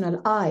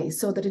personal I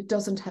so that it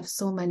doesn't have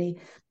so many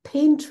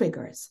pain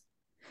triggers.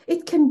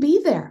 It can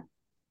be there.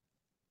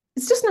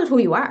 It's just not who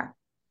you are.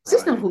 It's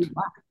just not who you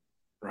are.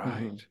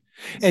 Right.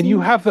 And you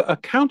have a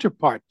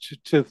counterpart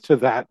to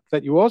that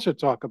you also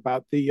talk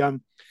about, the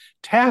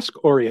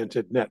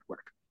task-oriented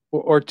network,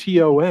 or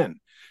TON,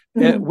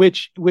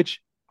 which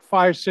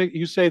fires.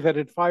 You say that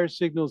it fires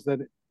signals that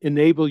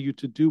enable you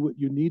to do what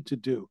you need to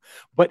do,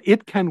 but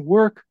it can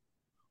work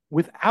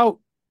without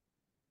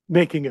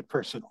making it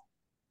personal.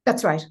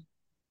 That's right.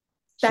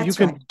 So you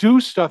can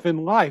do stuff in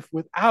life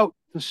without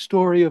the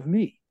story of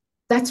me.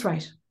 That's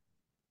right.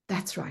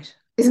 That's right.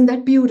 Isn't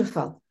that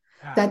beautiful?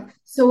 That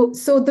so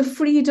the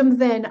freedom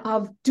then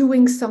of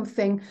doing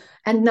something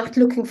and not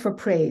looking for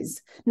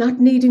praise, not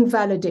needing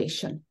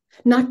validation,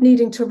 not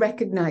needing to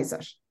recognize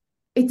it.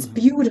 It's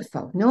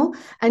beautiful, no?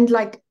 And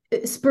like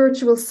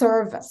spiritual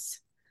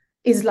service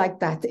is like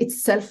that.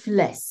 It's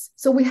selfless.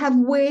 So we have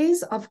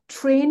ways of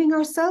training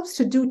ourselves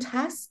to do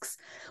tasks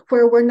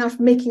where we're not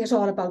making it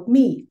all about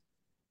me.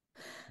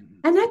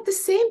 And at the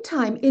same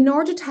time, in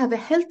order to have a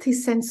healthy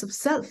sense of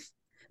self,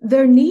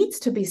 there needs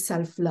to be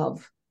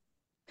self-love.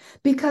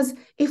 Because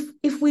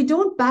if we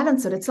don't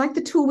balance it, it's like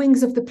the two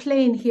wings of the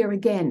plane here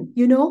again,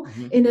 you know,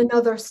 in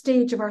another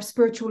stage of our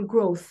spiritual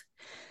growth.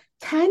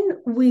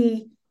 Can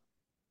we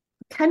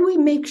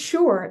make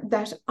sure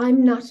that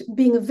I'm not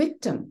being a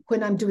victim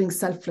when I'm doing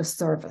selfless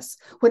service,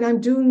 when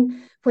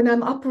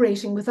I'm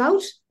operating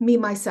without me,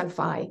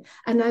 myself, I,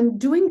 and I'm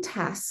doing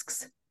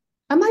tasks?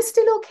 Am I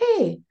still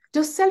okay?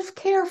 Does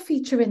self-care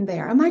feature in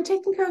there? Am I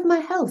taking care of my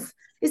health?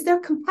 Is there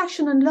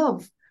compassion and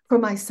love for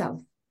myself?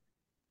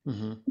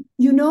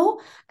 You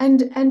know,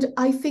 and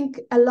I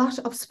think a lot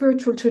of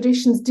spiritual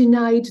traditions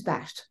denied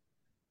that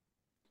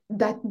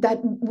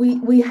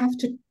we have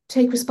to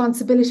take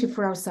responsibility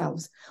for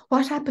ourselves.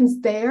 What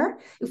happens there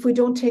if we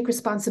don't take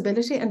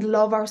responsibility and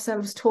love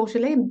ourselves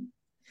totally?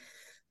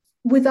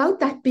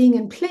 Without that being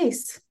in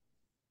place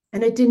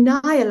and a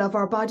denial of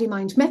our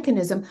body-mind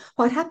mechanism,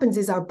 what happens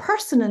is our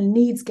personal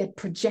needs get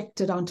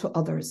projected onto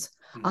others,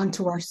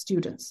 onto our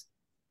students.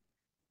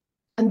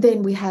 And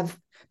then we have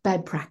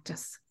bad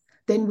practice.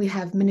 Then we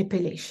have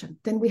manipulation.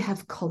 Then we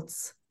have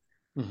cults.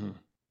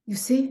 You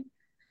see?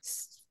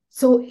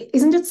 So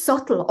isn't it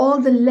subtle, all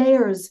the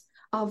layers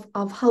of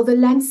how the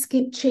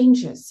landscape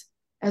changes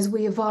as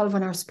we evolve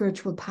on our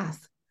spiritual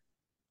path?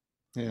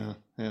 Yeah.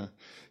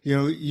 You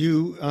know,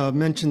 you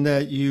mentioned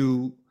that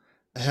you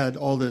had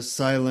all this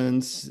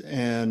silence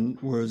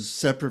and was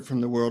separate from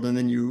the world, and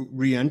then you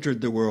re-entered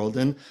the world.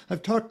 And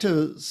I've talked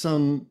to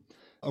some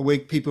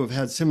awake people who've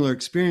had similar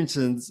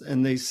experiences,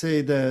 and they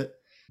say that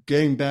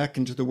getting back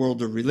into the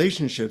world of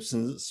relationships,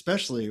 and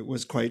especially,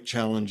 was quite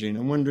challenging.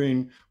 I'm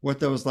wondering what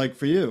that was like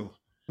for you.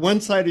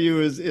 One side of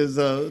you is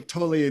a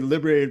totally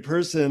liberated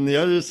person. The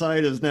other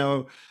side is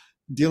now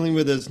dealing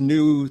with this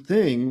new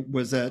thing.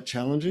 Was that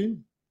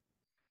challenging?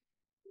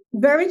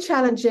 Very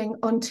challenging,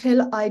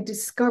 until I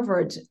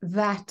discovered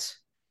that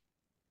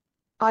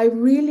I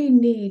really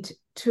need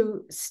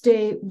to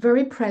stay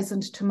very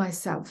present to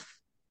myself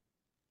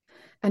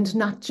and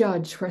not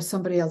judge where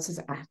somebody else is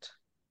at.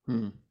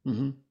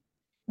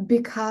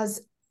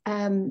 Because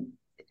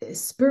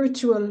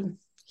spiritual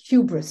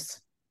hubris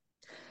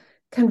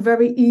can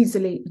very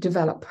easily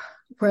develop,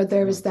 where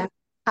there is that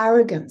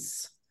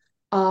arrogance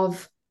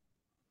of,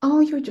 oh,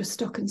 you're just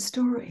stuck in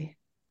story.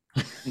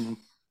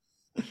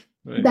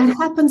 Right. That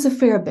happens a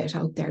fair bit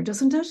out there,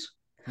 doesn't it?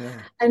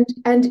 Yeah.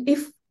 And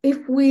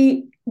if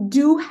we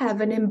do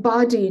have an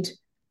embodied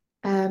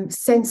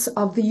sense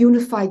of the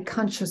unified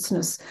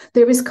consciousness,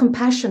 there is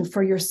compassion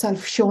for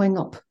yourself showing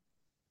up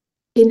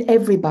in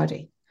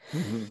everybody.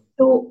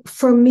 So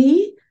for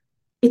me,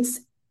 it's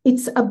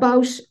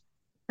about,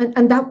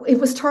 and that it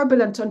was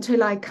turbulent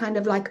until I kind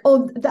of like,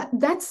 oh,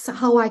 that's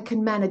how I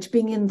can manage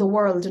being in the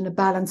world in a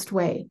balanced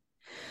way.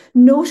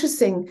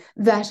 Noticing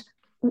that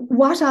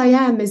what I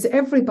am is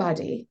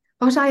everybody,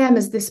 what I am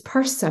is this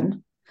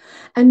person,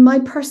 and my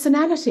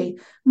personality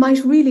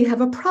might really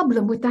have a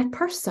problem with that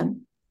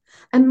person.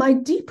 And my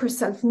deeper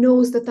self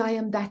knows that I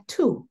am that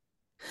too.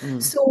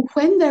 So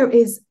when there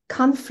is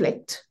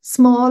conflict,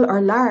 small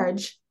or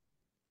large,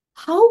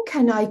 how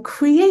can I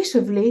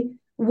creatively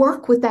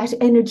work with that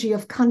energy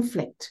of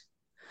conflict?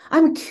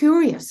 I'm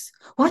curious.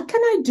 What can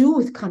I do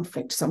with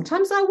conflict?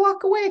 Sometimes I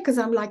walk away because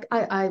I'm like,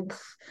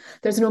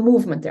 there's no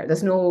movement there.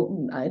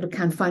 I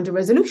can't find a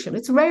resolution.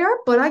 It's rare,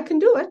 but I can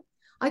do it.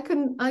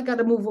 I got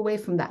to move away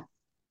from that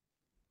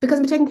because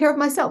I'm taking care of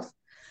myself.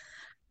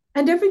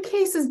 And every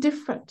case is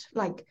different.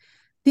 Like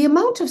the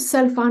amount of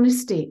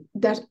self-honesty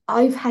that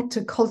I've had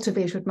to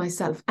cultivate with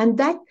myself, and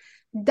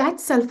that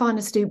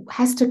self-honesty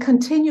has to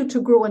continue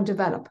to grow and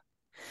develop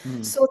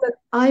so that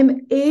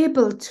I'm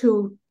able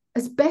to,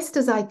 as best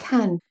as I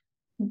can,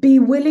 be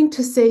willing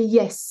to say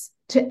yes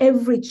to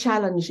every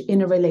challenge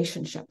in a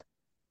relationship.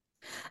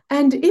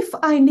 And if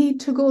I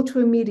need to go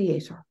to a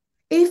mediator,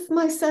 if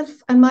myself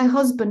and my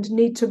husband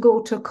need to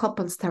go to a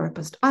couples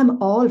therapist,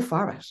 I'm all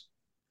for it.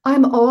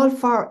 I'm all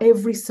for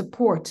every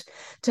support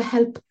to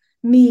help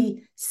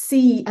me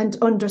see and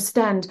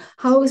understand,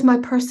 how is my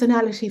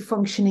personality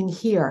functioning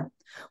here?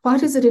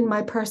 What is it in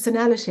my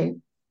personality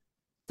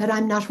that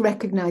I'm not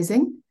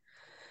recognizing?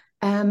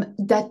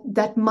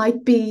 That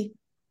might be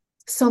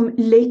some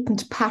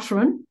latent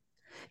pattern.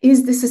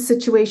 Is this a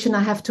situation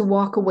I have to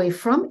walk away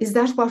from? Is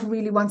that what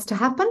really wants to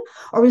happen?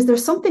 Or is there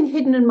something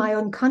hidden in my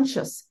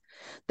unconscious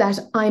that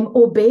I'm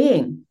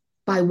obeying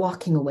by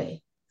walking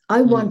away?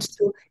 I want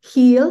to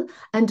heal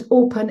and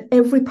open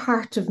every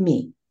part of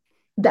me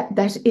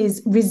that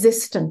is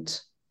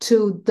resistant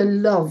to the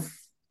love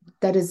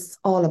that is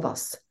all of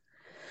us.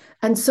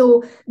 And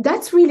so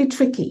that's really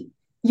tricky.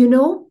 You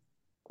know,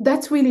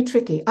 That's really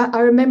tricky. I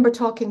remember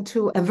talking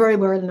to a very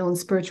well-known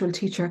spiritual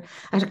teacher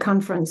at a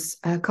conference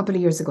a couple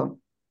of years ago.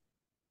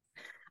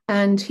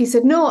 And he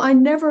said, no, I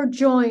never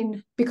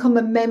become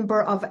a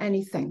member of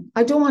anything.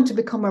 I don't want to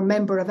become a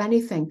member of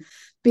anything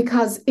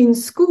because in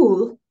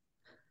school,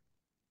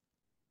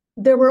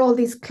 there were all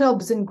these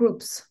clubs and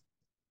groups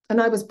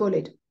and I was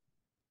bullied.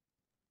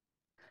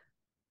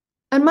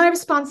 And my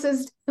response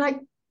is like,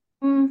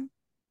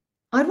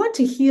 I'd want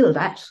to heal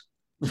that.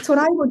 That's what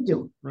I would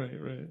do.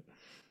 Right.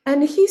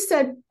 And he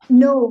said,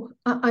 no,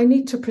 I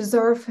need to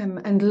preserve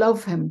him and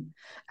love him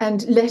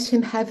and let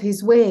him have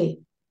his way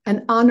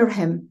and honor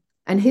him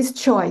and his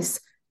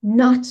choice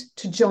not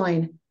to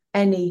join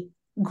any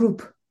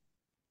group.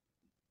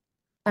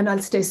 And I'll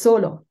stay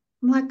solo.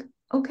 I'm like,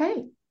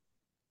 okay,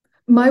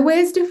 my way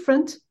is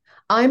different.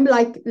 I'm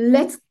like,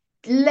 let's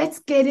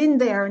get in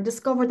there and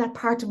discover that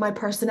part of my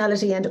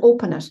personality and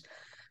open it.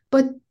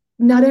 But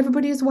not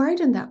everybody is wired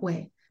in that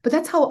way. But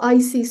that's how I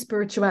see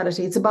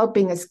spirituality. It's about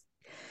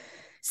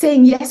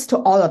saying yes to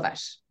all of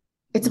it.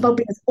 It's about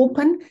being as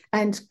open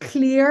and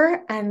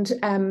clear and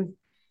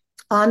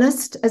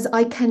honest as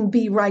I can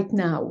be right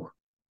now.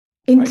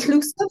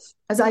 Inclusive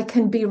as I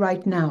can be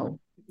right now.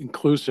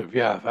 Inclusive,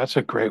 yeah, that's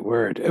a great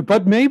word.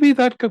 But maybe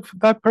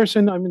that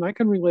person, I mean, I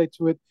can relate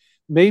to it.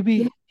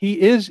 Maybe he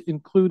is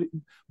included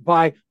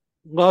by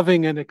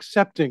loving and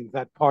accepting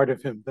that part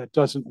of him that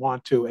doesn't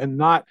want to, and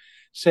not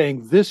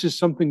saying this is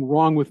something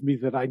wrong with me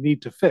that I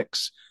need to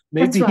fix.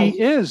 Maybe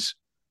he is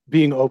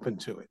being open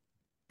to it.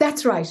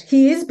 That's right.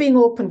 He is being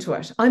open to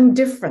it. I'm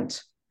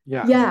different.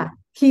 Yeah.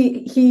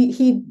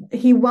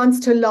 He wants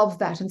to love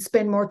that and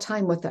spend more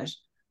time with it,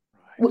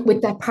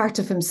 with that part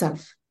of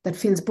himself that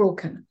feels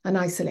broken and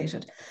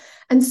isolated.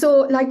 And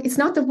so, like, it's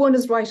not that one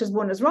is right as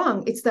one is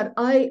wrong. It's that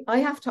I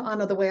have to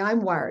honor the way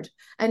I'm wired,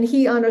 and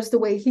he honors the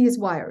way he is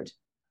wired.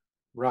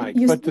 Right.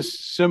 But the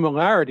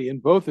similarity in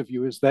both of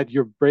you is that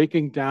you're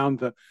breaking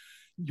down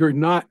you're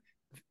not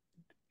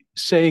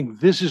saying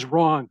this is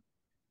wrong,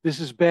 this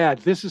is bad,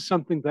 this is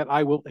something that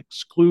I will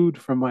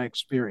exclude from my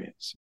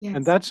experience. Yes.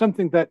 And that's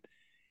something that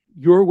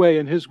your way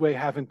and his way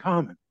have in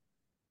common.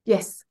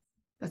 Yes,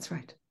 that's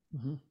right.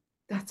 Mm-hmm.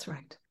 That's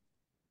right.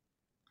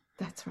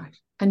 That's right.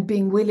 And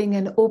being willing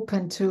and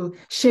open to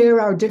share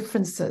our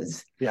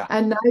differences. Yeah.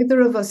 And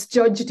neither of us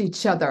judged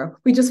each other.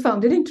 We just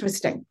found it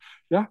interesting.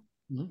 Yeah,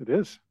 it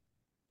is.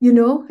 You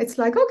know, it's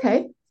like,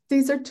 okay,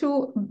 these are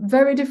two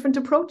very different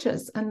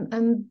approaches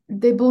and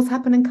they both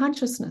happen in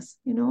consciousness,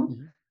 you know?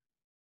 Mm-hmm.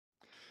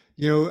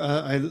 You know,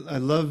 I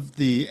love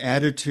the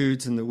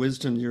attitudes and the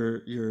wisdom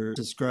you're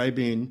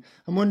describing.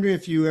 I'm wondering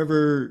if you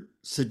ever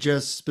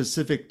suggest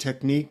specific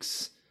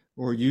techniques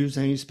or use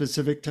any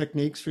specific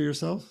techniques for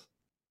yourself?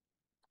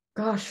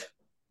 Gosh,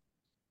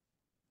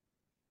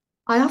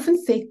 I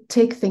often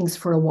take things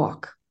for a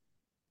walk.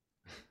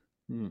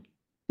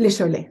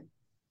 Literally.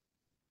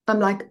 I'm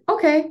like,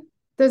 okay,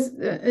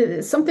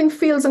 there's something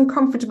feels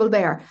uncomfortable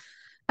there.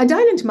 I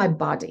dial into my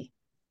body.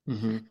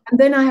 Mm-hmm. And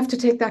then I have to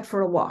take that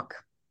for a walk,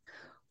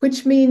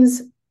 which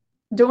means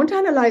don't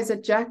analyze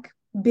it, Jack.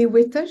 Be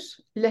with it,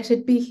 let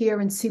it be here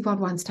and see what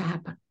wants to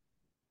happen.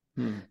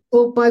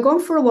 So by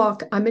going for a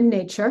walk, I'm in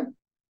nature.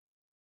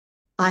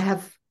 I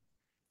have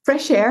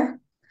fresh air.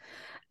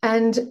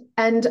 And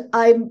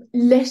I'm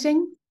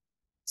letting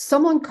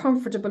some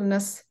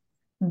uncomfortableness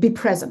be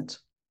present.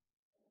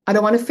 I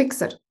don't want to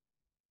fix it.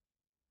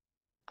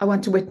 I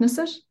want to witness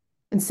it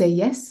and say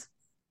yes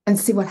and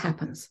see what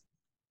happens.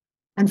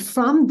 And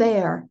from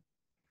there,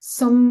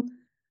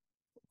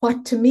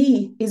 what to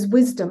me is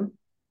wisdom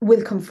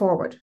will come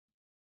forward.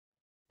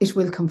 It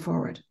will come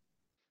forward.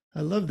 I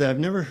love that. I've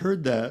never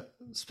heard that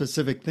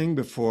specific thing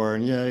before.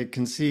 And yeah, I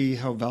can see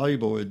how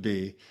valuable it would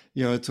be.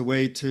 You know, it's a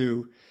way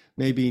to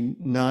maybe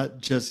not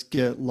just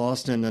get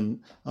lost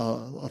in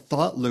a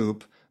thought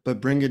loop,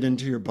 but bring it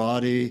into your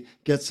body,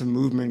 get some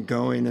movement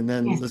going, and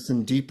then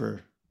listen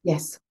deeper.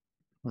 Yes.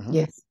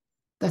 Yes.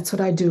 That's what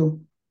I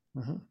do.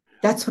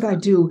 That's what I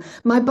do.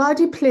 My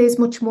body plays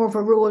much more of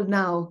a role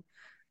now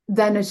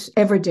than it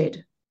ever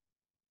did.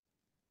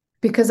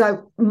 Because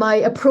my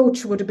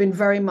approach would have been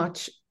very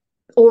much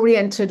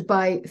oriented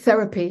by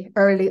therapy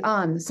early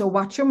on. So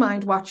watch your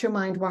mind, watch your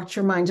mind, watch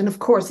your mind. And of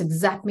course, it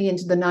zapped me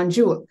into the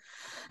non-dual.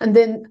 And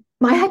then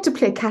I had to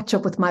play catch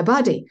up with my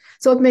body.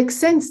 So it makes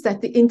sense that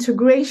the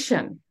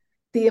integration,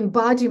 the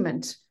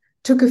embodiment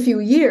took a few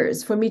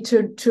years for me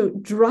to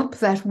drop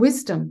that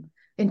wisdom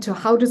into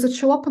how does it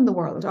show up in the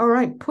world? All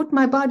right, put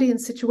my body in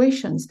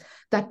situations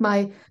that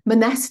my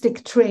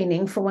monastic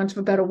training, for want of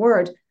a better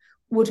word,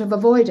 would have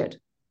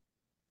avoided.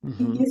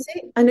 You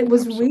see? And it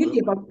was really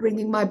about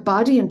bringing my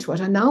body into it.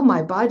 And now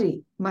my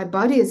body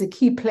is a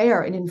key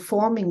player in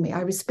informing me.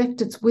 I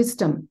respect its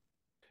wisdom.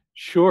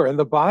 Sure. And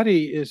the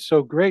body is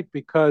so great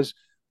because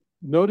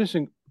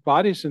noticing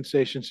body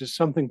sensations is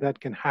something that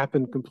can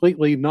happen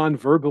completely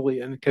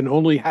non-verbally and can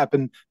only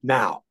happen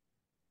now.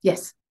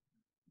 Yes.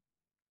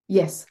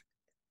 Yes.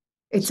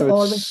 It's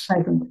always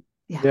present.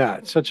 Yeah,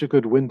 it's such a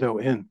good window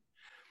in.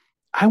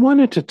 I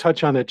wanted to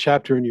touch on a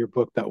chapter in your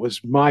book that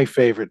was my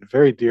favorite,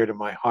 very dear to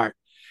my heart.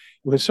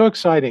 was so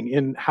exciting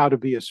in How to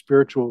Be a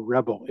Spiritual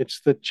Rebel.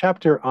 It's the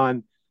chapter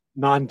on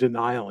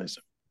non-denialism.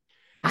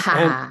 And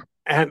Ah,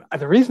 and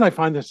the reason I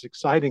find this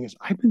exciting is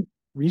I've been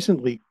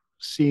recently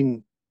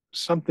seeing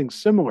something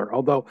similar,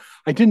 although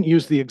I didn't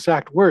use the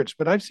exact words,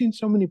 but I've seen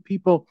so many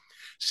people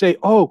say,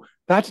 oh,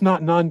 that's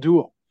not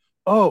non-dual.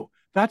 Oh,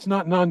 that's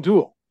not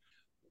non-dual.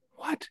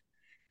 What?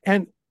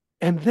 And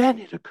and then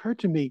it occurred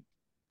to me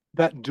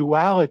that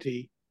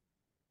duality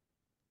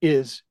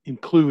is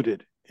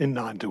included in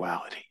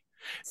non-duality.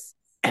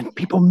 And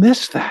people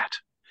miss that.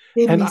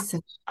 they And miss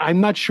it.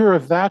 I'm not sure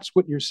if that's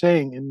what you're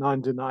saying in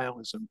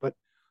non-denialism, but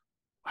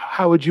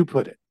how would you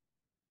put it?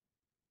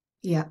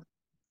 Yeah.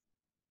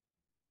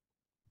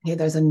 Hey,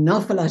 there's an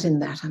awful lot in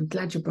that. I'm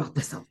glad you brought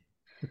this up.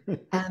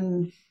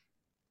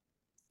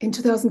 In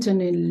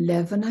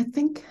 2011, I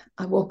think,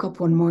 I woke up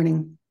one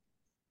morning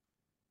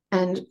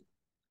and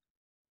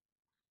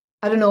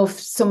I don't know if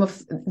some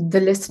of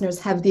the listeners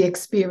have the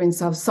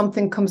experience of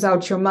something comes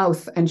out your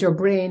mouth and your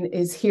brain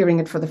is hearing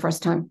it for the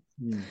first time.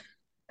 Mm.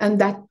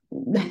 And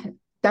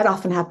that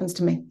often happens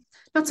to me.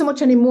 Not so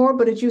much anymore,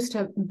 but it used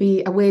to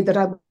be a way that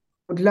I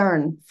would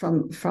learn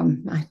from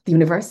the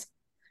universe.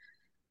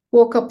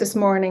 Woke up this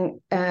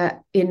morning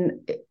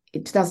in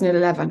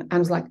 2011 and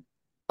was like,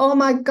 oh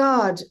my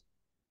God,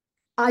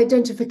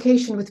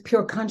 identification with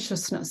pure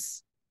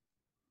consciousness.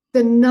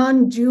 The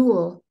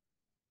non-dual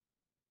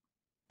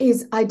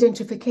is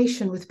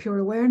identification with pure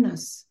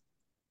awareness.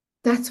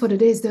 That's what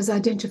it is. There's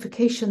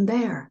identification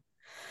there.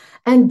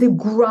 And the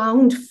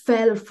ground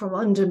fell from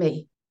under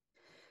me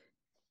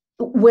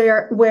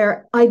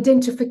where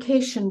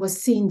identification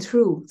was seen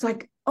through. It's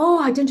like,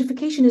 oh,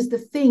 identification is the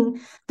thing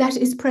that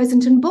is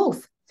present in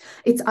both.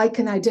 It's I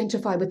can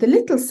identify with the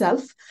little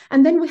self,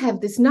 and then we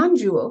have this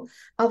non-dual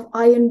of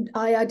I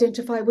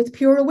identify with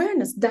pure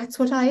awareness. That's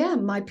what I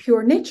am, my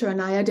pure nature,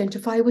 and I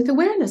identify with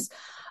awareness.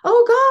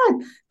 Oh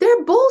God,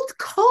 they're both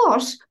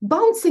caught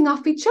bouncing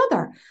off each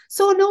other.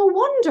 So no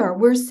wonder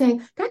we're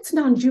saying that's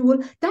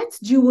non-dual, that's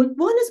dual.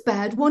 One is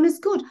bad, one is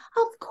good.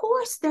 Of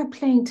course they're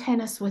playing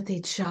tennis with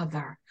each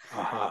other.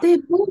 Uh-huh. They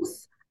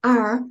both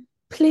are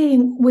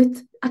playing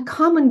with a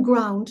common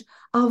ground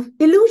of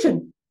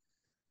illusion.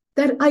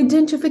 That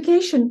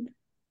identification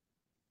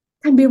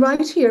can be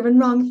right here and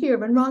wrong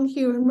here and wrong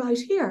here and right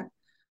here.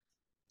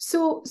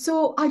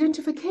 So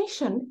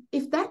identification,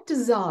 if that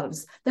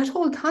dissolves, that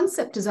whole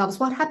concept dissolves,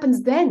 what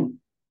happens then?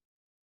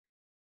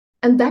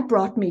 And that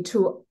brought me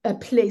to a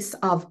place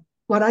of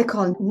what I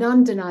call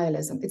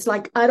non-denialism. It's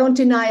like, I don't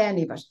deny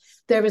any of it.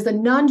 There is a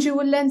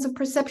non-dual lens of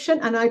perception,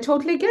 and I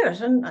totally get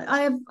it, and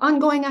I have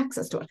ongoing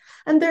access to it.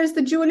 And there's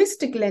the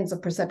dualistic lens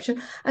of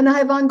perception, and I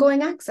have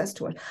ongoing access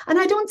to it. And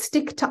I don't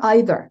stick to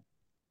either.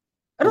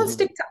 I don't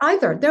stick to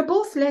either. They're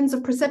both lens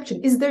of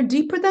perception. Is there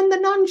deeper than the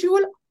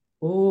non-dual?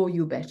 Oh,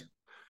 you bet.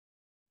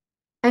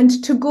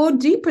 And to go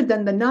deeper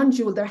than the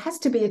non-dual, there has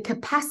to be a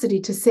capacity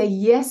to say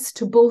yes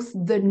to both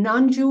the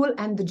non-dual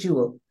and the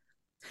dual.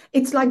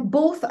 It's like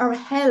both are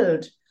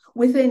held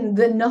within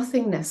the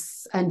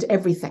nothingness and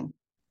everything.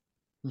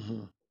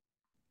 Mm-hmm.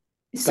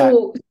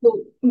 So,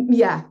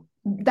 yeah,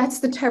 that's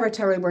the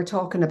territory we're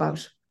talking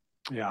about.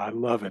 Yeah, I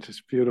love it.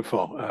 It's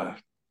beautiful.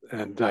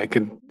 And I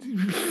can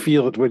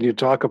feel it when you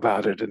talk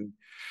about it,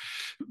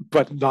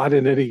 but not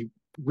in any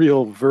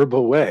real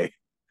verbal way.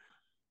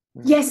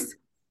 Yes.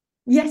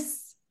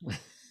 Yes.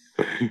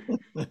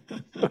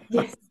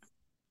 Yes.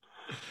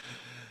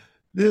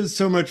 This is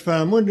so much fun.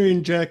 I'm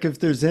wondering, Jack, if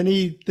there's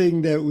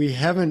anything that we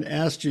haven't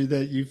asked you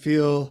that you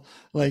feel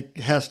like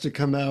has to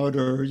come out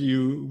or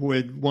you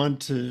would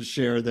want to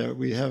share that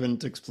we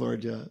haven't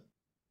explored yet.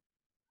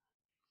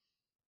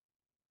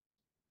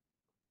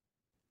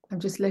 I'm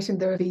just letting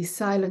there be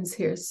silence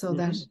here so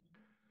that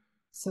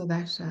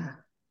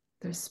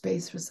there's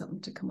space for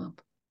something to come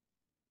up.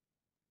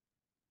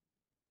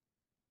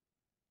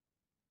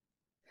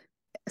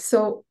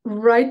 So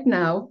right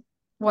now,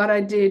 what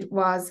I did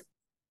was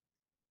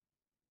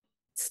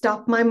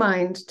stop my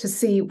mind to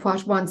see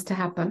what wants to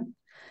happen.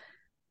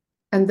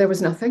 And there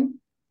was nothing.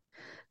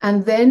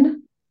 And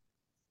then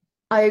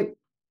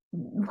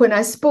when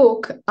I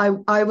spoke,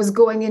 I was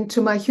going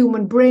into my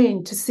human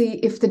brain to see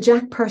if the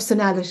Jack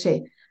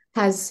personality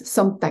has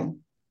something.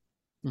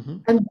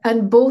 Mm-hmm.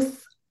 And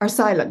both are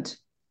silent.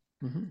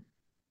 Mm-hmm.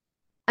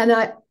 And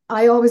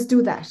I always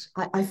do that.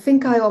 I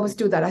think I always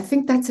do that. I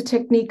think that's a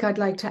technique I'd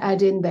like to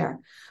add in there.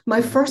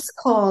 My first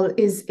call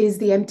is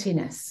the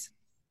emptiness.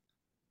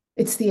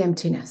 It's the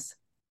emptiness.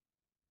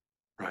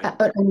 Right.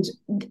 And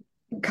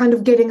kind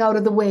of getting out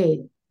of the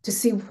way to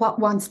see what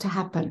wants to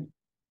happen.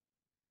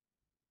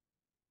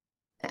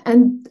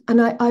 And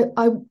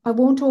I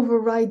won't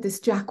override this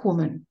Jack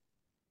woman.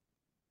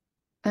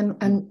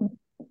 And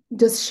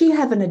does she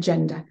have an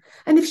agenda?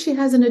 And if she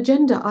has an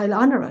agenda, I'll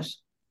honor it.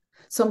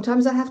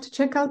 Sometimes I have to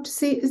check out to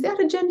see, is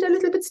that agenda a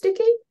little bit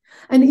sticky?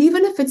 And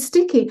even if it's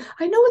sticky,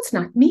 I know it's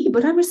not me,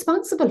 but I'm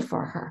responsible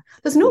for her.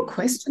 There's no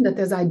question that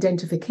there's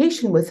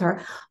identification with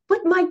her.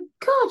 But my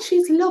God,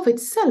 she's love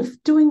itself,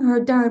 doing her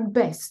darn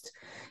best.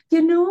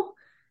 You know,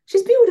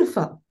 she's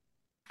beautiful.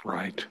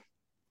 Right.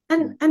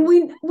 And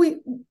we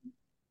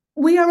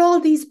we are all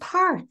these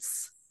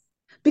parts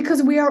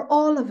because we are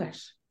all of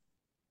it.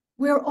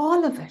 We're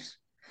all of it.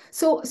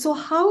 So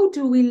how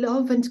do we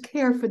love and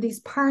care for these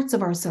parts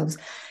of ourselves?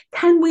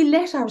 Can we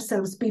let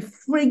ourselves be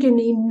friggin'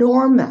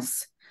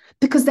 enormous?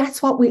 Because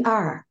that's what we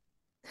are.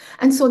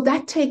 And so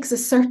that takes a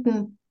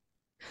certain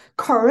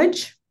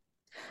courage,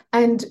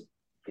 and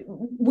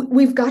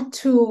we've got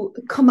to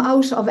come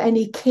out of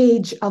any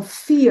cage of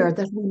fear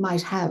that we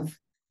might have.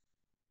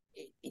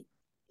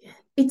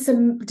 It's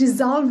a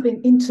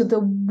dissolving into the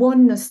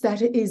oneness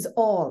that is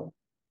all.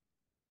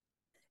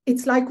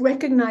 It's like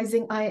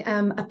recognizing I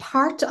am a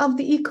part of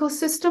the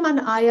ecosystem and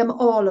I am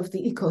all of the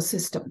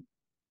ecosystem.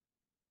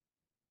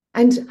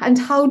 And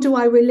how do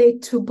I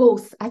relate to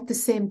both at the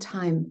same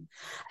time?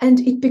 And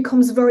it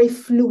becomes very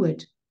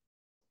fluid.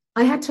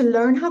 I had to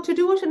learn how to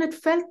do it, and it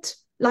felt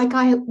like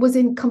I was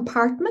in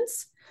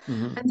compartments.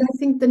 Mm-hmm. And I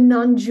think the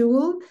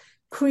non-dual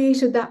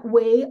created that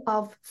way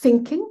of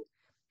thinking,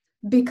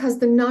 because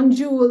the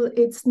non-dual,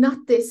 it's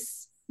not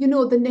this, the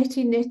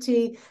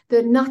neti,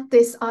 the not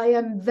this, I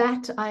am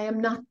that, I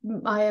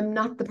am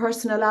not the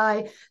personal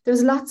I.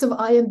 There's lots of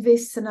I am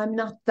this and I'm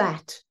not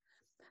that.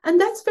 And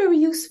that's very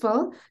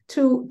useful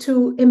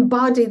to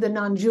embody the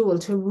non-dual,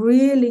 to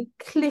really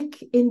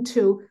click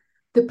into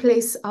the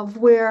place of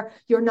where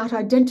you're not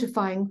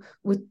identifying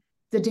with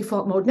the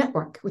default mode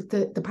network, with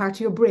the part of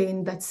your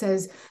brain that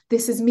says,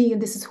 this is me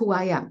and this is who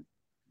I am.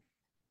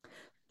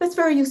 That's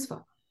very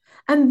useful.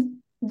 And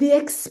the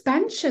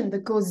expansion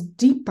that goes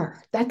deeper,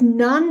 that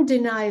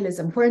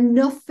non-denialism, where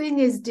nothing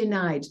is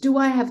denied. Do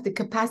I have the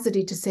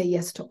capacity to say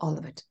yes to all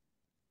of it?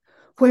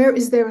 Where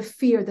is there a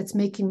fear that's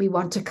making me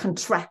want to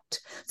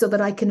contract so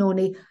that I can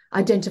only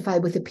identify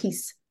with the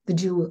piece, the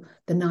dual,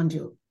 the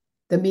non-dual,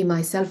 the me,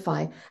 myself,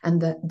 I,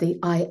 and the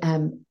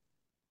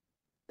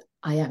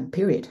I am,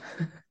 period.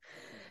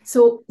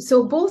 So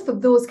both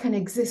of those can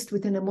exist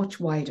within a much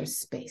wider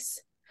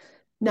space.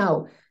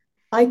 Now,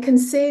 I can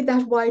say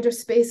that wider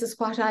space is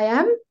what I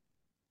am.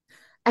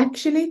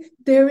 Actually,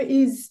 there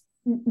is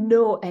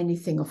no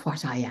anything of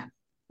what I am.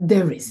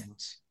 There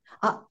isn't.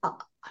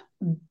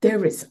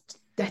 There isn't.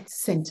 That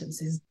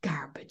sentence is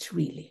garbage,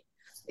 really.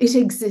 It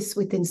exists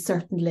within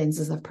certain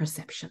lenses of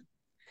perception.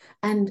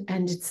 And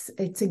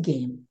it's a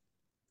game.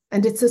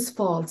 And it's as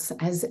false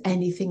as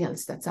anything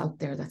else that's out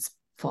there that's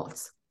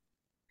false.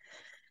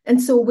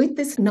 And so with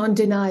this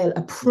non-denial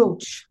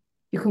approach,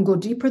 you can go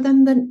deeper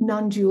than the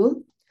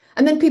non-dual.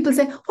 And then people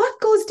say,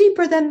 what goes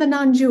deeper than the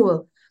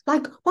non-dual?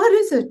 Like, what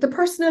is it? The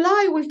personal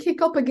I will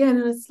kick up again.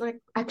 And it's like,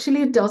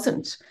 actually, it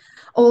doesn't.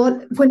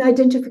 Or when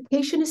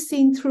identification is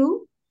seen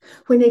through,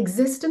 when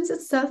existence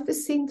itself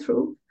is seen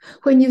through,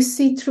 when you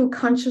see through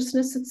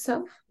consciousness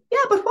itself.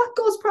 Yeah, but what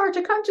goes prior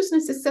to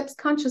consciousness except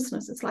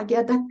consciousness? It's like,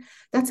 yeah,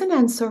 that's an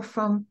answer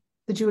from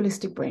the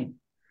dualistic brain.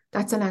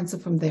 That's an answer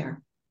from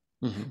there.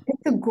 Mm-hmm. Let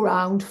the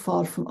ground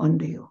fall from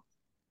under you.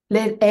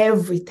 Let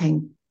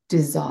everything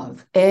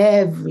dissolve.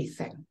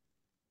 Everything.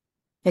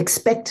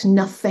 Expect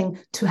nothing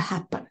to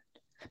happen.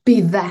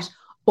 Be that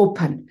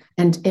open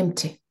and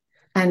empty.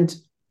 And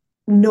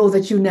know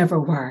that you never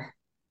were.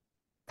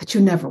 That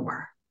you never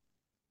were.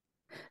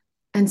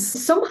 And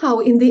somehow,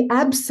 in the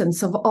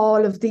absence of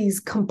all of these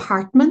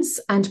compartments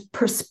and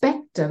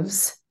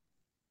perspectives,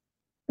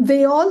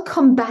 they all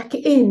come back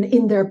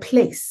in their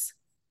place.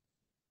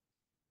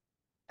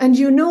 And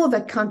you know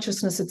that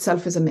consciousness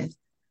itself is a myth.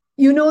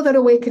 You know that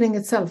awakening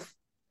itself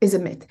is a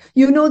myth.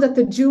 You know that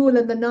the dual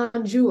and the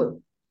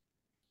non-dual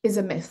is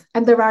a myth.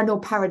 And there are no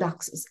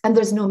paradoxes. And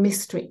there's no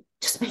mystery. It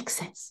just makes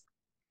sense.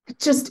 It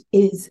just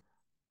is,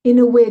 in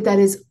a way that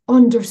is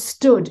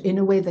understood, in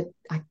a way that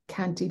I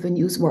can't even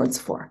use words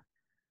for.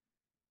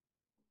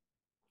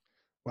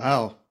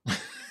 Wow.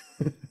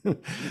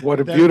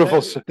 What a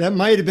beautiful... That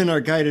might have been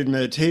our guided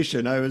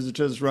meditation. I was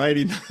just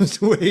riding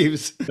those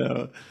waves.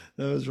 So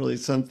that was really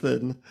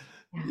something.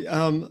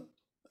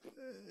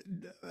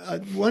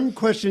 One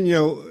question,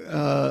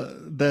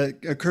 that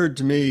occurred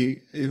to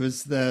me, it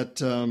was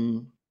that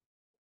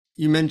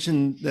you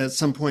mentioned that at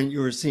some point you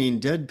were seeing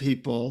dead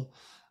people,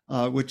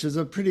 which is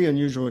a pretty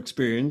unusual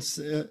experience.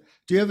 Do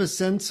you have a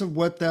sense of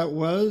what that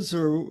was,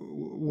 or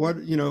what,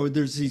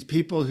 there's these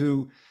people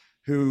who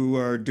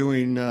are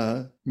doing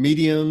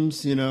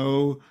mediums,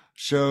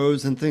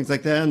 shows and things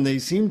like that, and they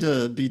seem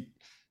to be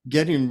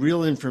getting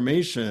real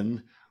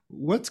information.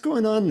 What's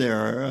going on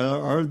there?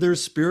 Are there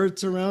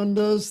spirits around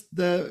us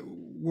that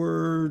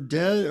were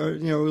dead, or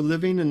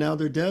living and now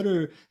they're dead,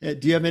 or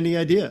do you have any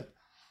idea?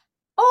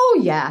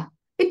 Oh yeah,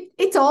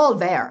 it's all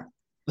there.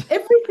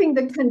 Everything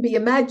that can be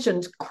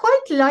imagined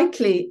quite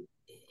likely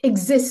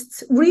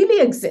really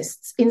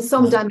exists in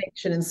some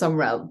dimension, in some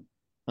realm.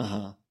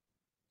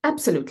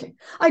 Absolutely.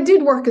 I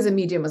did work as a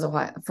medium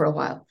for a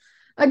while.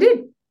 I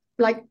did.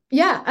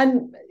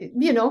 And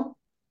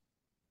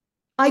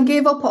I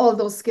gave up all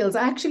those skills.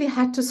 I actually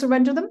had to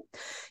surrender them.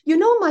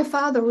 My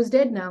father, who's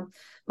dead now,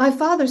 my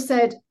father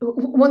said,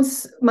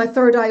 once my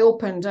third eye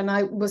opened and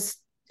I was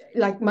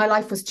like, my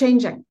life was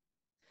changing.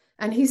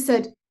 And he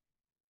said,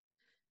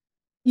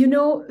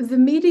 the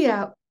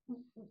media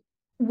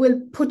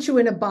will put you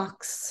in a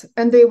box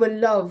and they will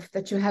love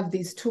that you have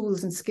these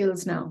tools and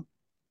skills now.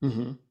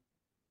 Mm-hmm.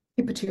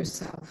 Keep it to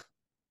yourself.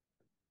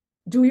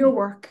 Do your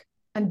work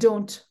and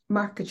don't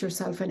market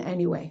yourself in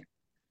any way.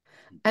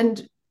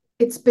 And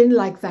it's been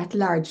like that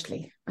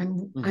largely.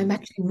 I'm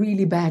actually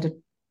really bad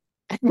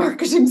at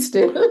marketing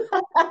still.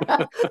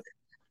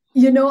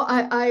 You know,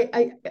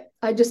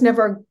 I just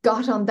never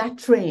got on that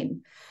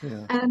train.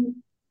 Yeah.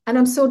 And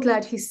I'm so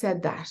glad he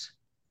said that,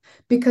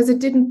 because it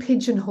didn't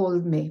pigeonhole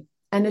me,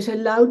 and it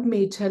allowed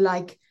me to,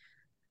 like,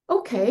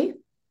 okay,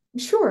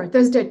 sure,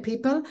 there's dead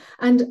people,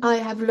 and I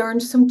have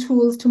learned some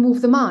tools to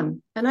move them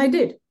on. And I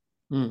did.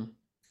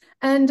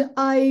 And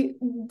I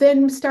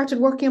then started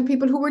working on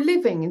people who were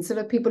living instead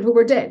of people who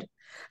were dead.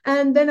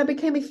 And then I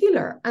became a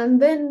healer.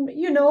 And then,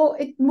 you know,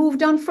 it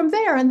moved on from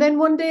there. And then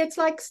one day it's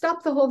like,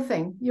 stop the whole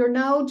thing. You're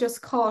now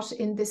just caught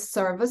in this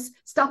service.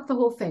 Stop the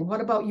whole thing.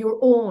 What about your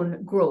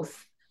own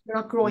growth? You're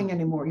not growing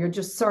anymore. You're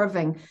just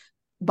serving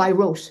by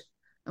rote.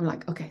 I'm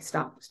like, okay,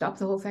 stop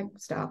the whole thing.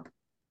 Stop.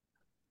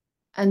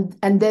 And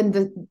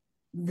then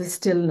the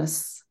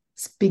stillness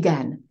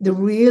began, the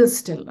real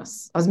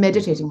stillness. I was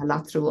meditating a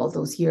lot through all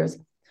those years,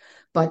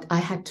 but I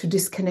had to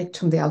disconnect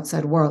from the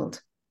outside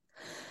world.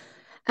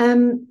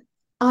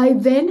 I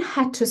then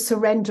had to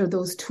surrender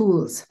those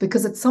tools,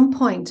 because at some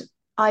point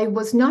I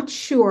was not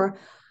sure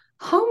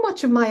how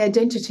much of my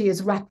identity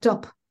is wrapped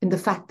up in the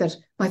fact that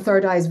my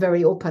third eye is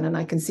very open and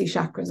I can see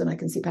chakras and I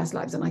can see past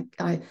lives. And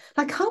I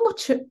like, how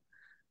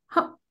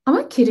am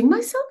I kidding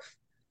myself?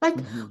 Like,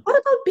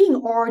 what about being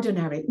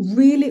ordinary,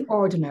 really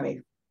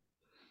ordinary?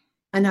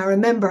 And I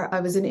remember I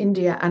was in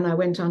India and I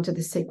went onto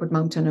the sacred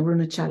mountain of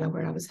Arunachala,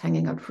 where I was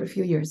hanging out for a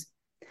few years.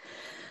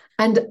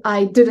 And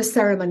I did a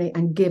ceremony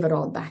and gave it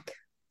all back.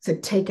 So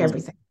take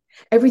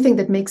everything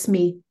that makes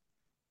me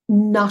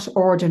not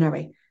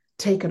ordinary,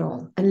 take it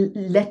all and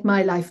let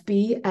my life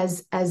be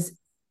as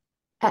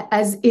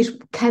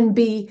it can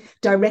be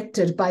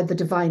directed by the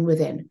divine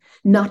within,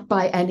 not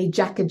by any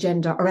jack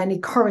agenda or any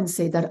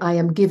currency that I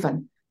am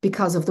given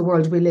because of the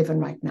world we live in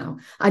right now.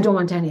 I don't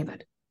want any of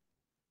it.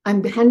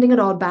 I'm handing it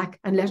all back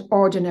and let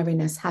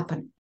ordinariness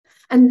happen.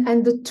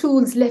 And the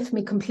tools left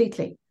me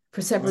completely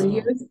for several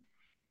years.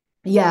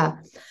 Yeah.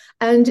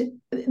 And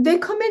they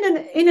come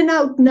in and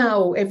out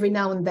now, every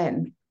now and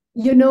then.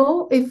 You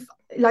know, if,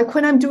 like,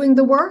 when I'm doing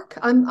the work,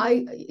 I'm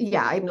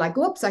like,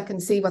 oops, I can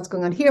see what's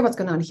going on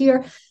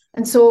here.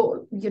 And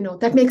so, you know,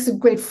 that makes it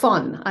great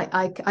fun.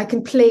 I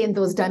can play in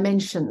those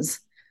dimensions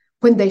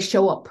when they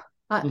show up.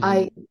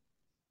 I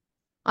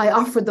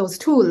offer those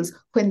tools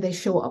when they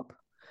show up,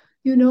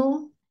 you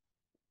know,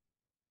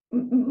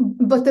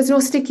 but there's no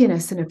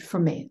stickiness in it for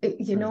me,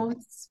 you know.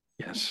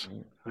 Yes.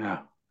 Yeah,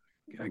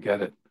 I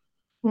get it.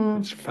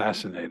 It's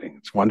fascinating.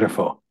 It's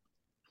wonderful.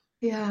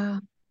 Yeah.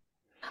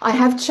 I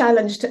have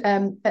challenged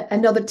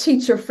another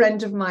teacher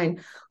friend of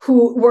mine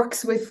who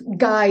works with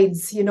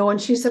guides, you know, and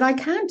she said, I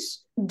can't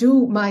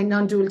do my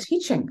non-dual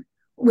teaching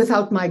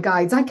without my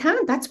guides. I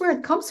can't. That's where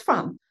it comes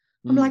from.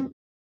 I'm like,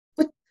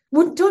 but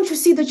don't you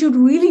see that you'd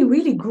really,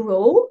 really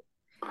grow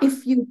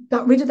if you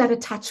got rid of that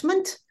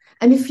attachment?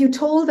 And if you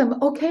told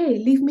them, okay,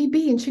 leave me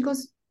be. And she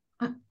goes,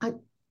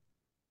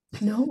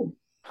 no,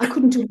 I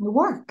couldn't do my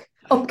work.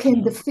 Up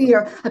came the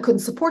fear. I couldn't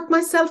support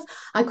myself.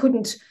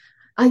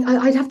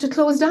 I'd have to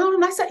close down.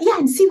 And I said, yeah,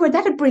 and see where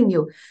that'd bring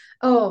you.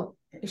 Oh,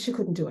 she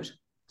couldn't do it.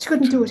 She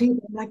couldn't do it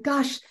either. I'm like,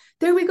 gosh,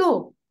 there we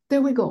go.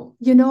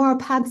 You know, our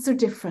paths are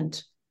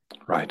different.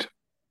 Right.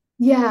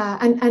 Yeah.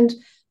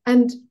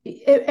 And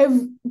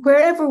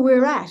wherever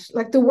we're at,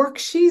 like, the work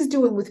she's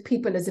doing with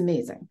people is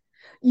amazing,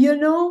 you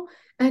know,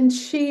 and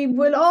she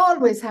will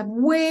always have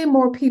way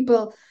more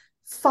people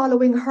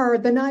following her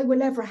than I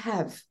will ever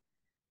have.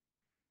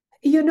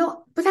 You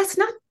know, but that's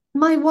not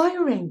my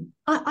wiring.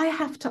 I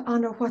have to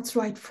honor what's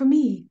right for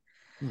me.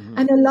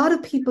 And a lot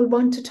of people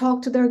want to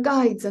talk to their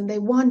guides, and they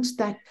want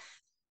that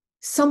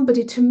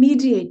somebody to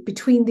mediate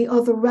between the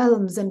other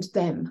realms and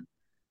them,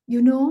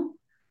 you know.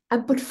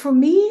 But for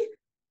me,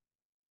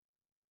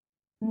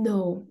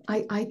 no,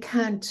 I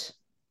can't.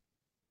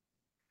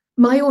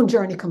 My own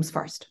journey comes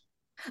first,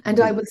 and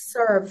I will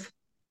serve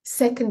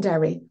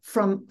secondary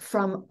from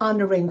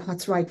honoring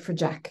what's right for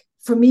Jack.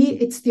 For me,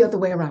 it's the other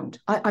way around.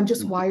 I'm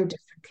just wired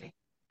differently.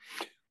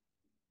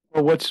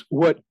 Well,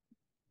 what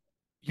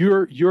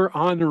you're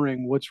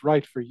honoring what's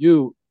right for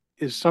you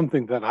is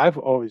something that I've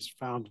always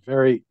found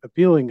very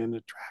appealing and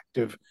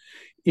attractive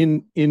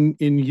in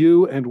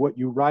you and what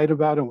you write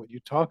about and what you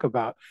talk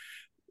about.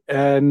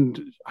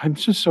 And I'm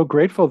just so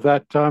grateful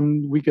that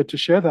we get to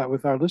share that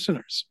with our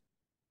listeners.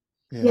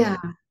 Yeah.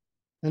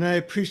 And I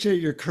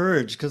appreciate your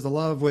courage, because a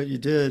lot of what you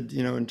did,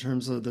 you know, in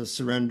terms of the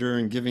surrender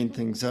and giving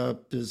things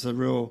up, is a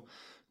real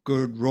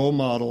good role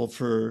model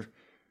for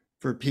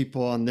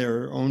people on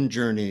their own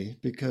journey,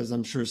 because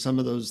I'm sure some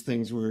of those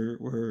things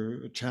were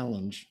a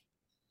challenge.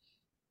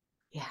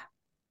 Yeah.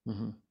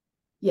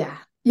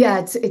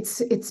 Yeah.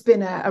 It's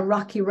been a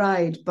rocky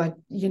ride, but,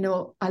 you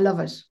know, I love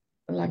it.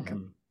 Like,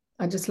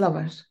 I just love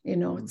it. You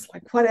know, it's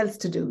like, what else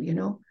to do, you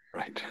know?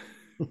 Right.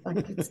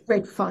 Like, it's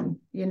great fun,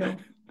 you know.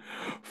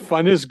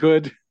 Fun is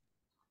good.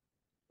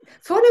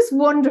 Fun is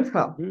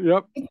wonderful.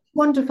 Yep. It's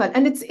wonderful.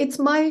 And it's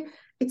my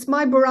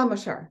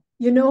barometer,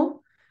 you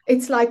know?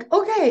 It's like,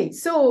 okay,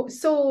 so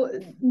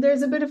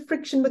there's a bit of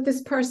friction with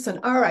this person.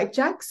 All right,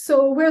 Jack,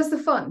 so where's the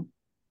fun?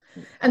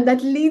 And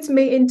that leads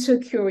me into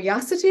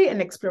curiosity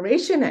and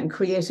exploration and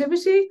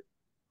creativity.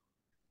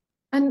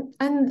 And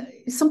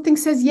something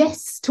says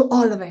yes to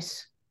all of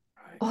it.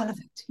 All of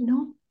it, you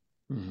know?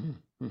 Mm-hmm.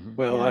 Mm-hmm.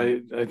 Well, yeah.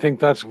 I think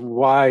that's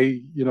why,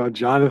 you know,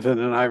 Jonathan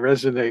and I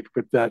resonate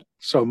with that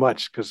so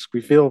much, because we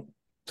feel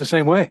the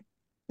same way.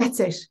 That's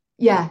it.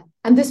 Yeah.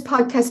 And this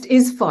podcast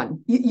is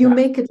fun. You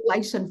make it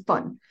light and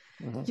fun.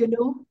 You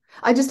know,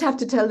 I just have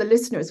to tell the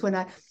listeners,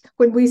 when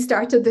we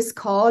started this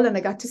call and I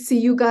got to see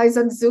you guys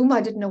on Zoom,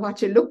 I didn't know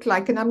what you looked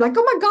like. And I'm like,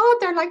 oh my God,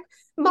 they're like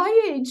my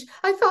age.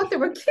 I thought they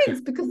were kids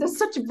because there's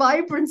such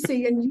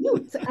vibrancy and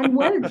youth, and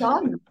well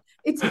done.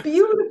 It's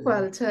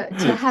beautiful to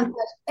have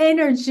that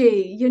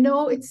energy, you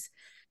know.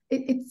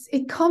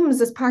 It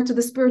comes as part of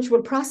the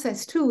spiritual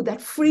process too,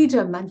 that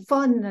freedom and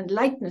fun and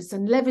lightness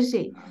and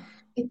levity.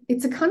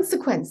 It's a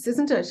consequence,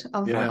 isn't it?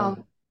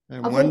 And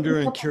wonder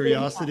and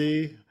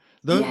curiosity.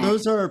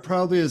 Those are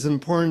probably as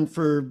important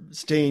for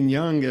staying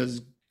young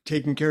as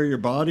taking care of your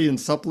body and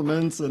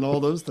supplements and all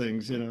those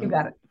things, you know. You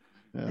got it.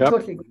 Yeah. Yep.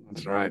 Totally agree.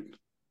 That's right.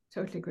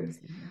 Totally agree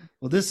with you.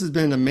 Well, this has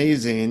been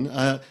amazing.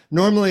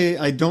 Normally,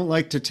 I don't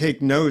like to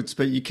take notes,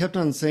 but you kept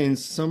on saying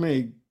so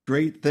many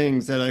great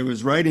things that I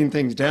was writing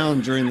things down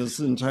during this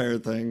entire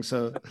thing.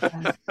 So,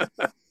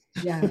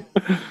 yeah.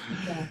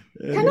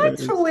 Can I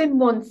throw in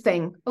one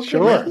thing? Okay,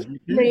 sure. My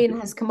brain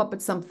has come up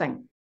with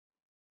something.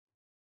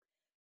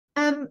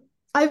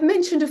 I've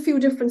mentioned a few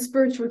different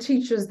spiritual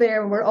teachers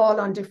there, and we're all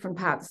on different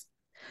paths.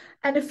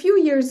 And a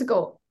few years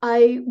ago,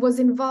 I was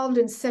involved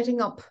in setting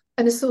up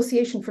an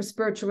association for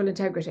spiritual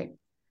integrity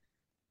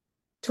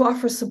to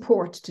offer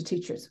support to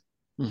teachers.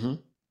 Mm-hmm.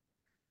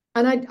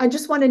 And I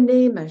just want to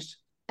name it.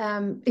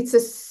 It's a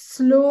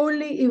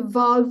slowly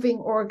evolving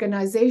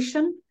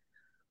organization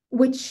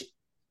which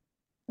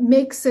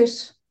makes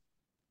it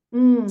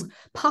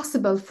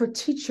possible for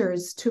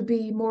teachers to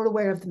be more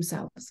aware of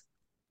themselves.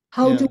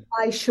 How do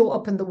I show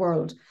up in the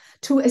world?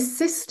 To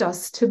assist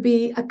us to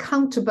be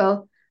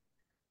accountable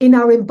in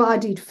our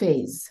embodied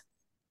phase.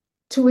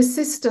 To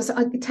assist us,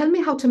 tell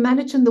me how to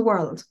manage in the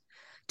world.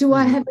 Do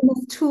I have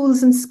enough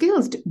tools and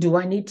skills? Do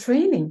I need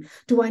training?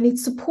 Do I need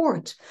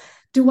support?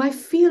 Do I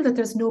feel that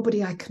there's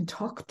nobody I can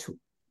talk to?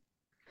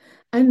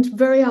 And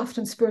very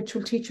often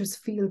spiritual teachers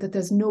feel that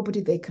there's nobody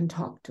they can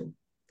talk to.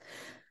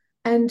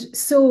 And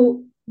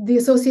so the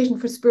Association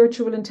for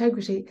Spiritual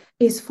Integrity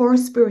is for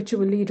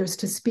spiritual leaders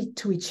to speak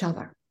to each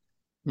other.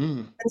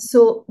 And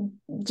so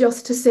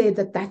just to say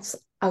that that's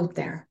out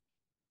there.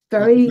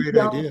 Very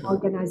young idea.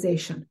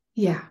 Organization.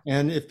 Yeah.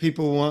 And if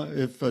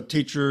a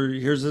teacher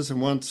hears this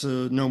and wants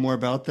to know more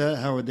about that,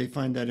 how would they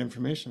find that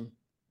information?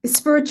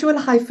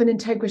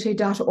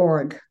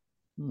 Spiritual-integrity.org.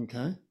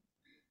 Okay.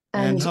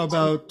 And how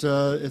about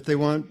if they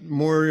want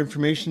more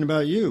information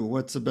about you,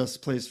 what's the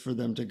best place for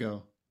them to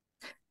go?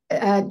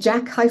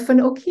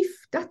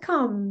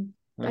 Jack-O'Keefe.com.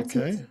 That's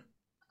okay. It.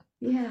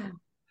 Yeah.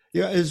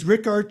 Yeah. Is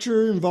Rick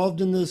Archer involved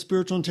in the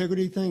spiritual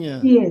integrity thing? Yeah.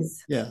 He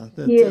is. Yeah.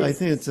 He is. I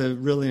think it's a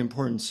really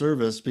important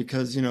service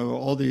because, you know,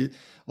 all the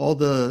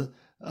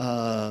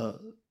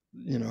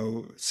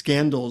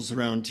scandals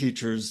around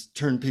teachers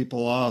turn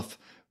people off,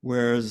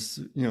 whereas,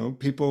 you know,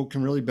 people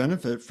can really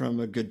benefit from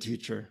a good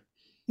teacher.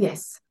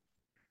 Yes.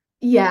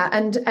 Yeah.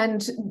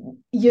 And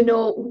you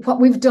know, what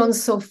we've done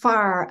so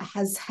far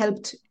has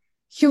helped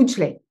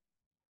hugely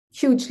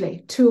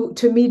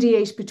to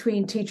mediate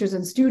between teachers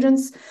and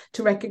students,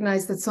 to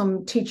recognize that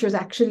some teachers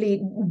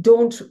actually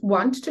don't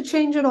want to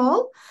change at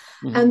all,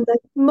 and that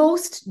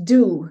most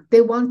do. They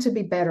want to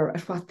be better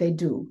at what they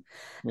do.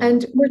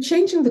 And we're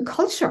changing the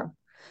culture,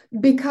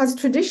 because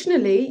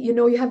traditionally, you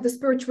know, you have the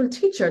spiritual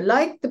teacher,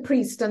 like the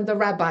priest and the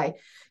rabbi,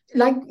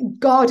 like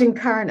God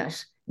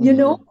incarnate, you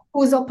know,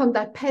 who's up on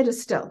that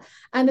pedestal.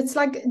 And it's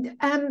like,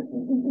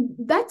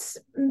 that's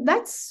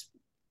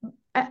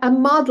a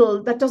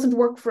model that doesn't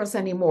work for us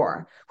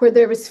anymore, where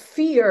there is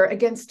fear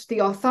against the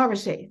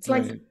authority. It's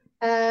like,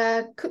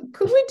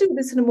 could we do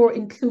this in a more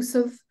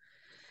inclusive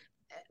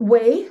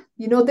way?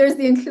 You know, there's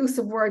the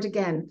inclusive word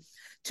again,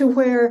 to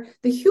where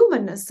the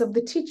humanness of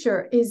the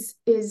teacher is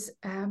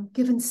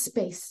given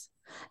space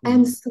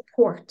and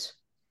support.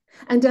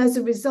 And as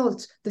a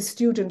result, the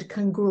student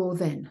can grow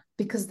then,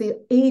 because the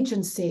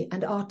agency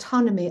and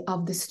autonomy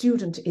of the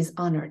student is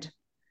honored.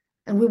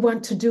 And we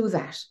want to do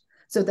that,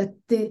 so that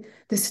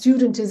the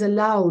student is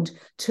allowed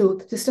to,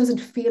 this doesn't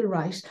feel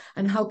right,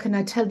 and how can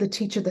I tell the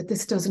teacher that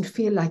this doesn't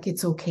feel like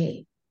it's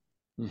okay?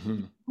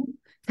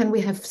 Can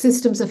we have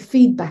systems of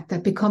feedback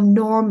that become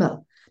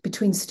normal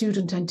between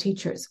student and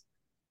teachers?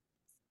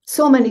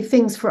 So many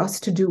things for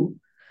us to do.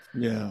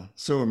 Yeah,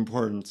 so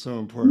important, so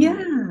important.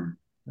 Yeah.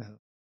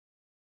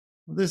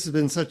 Well, this has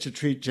been such a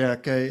treat,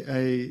 Jack.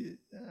 I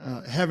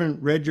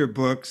haven't read your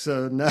book,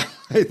 so now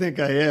I think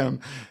I am.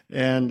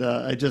 And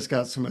I just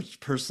got so much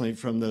personally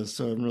from this,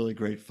 so I'm really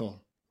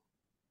grateful.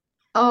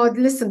 Oh,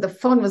 listen, the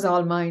fun was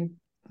all mine.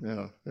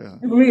 Yeah.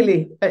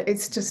 Really,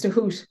 it's just a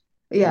hoot.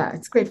 Yeah,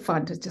 it's great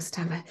fun to just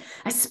have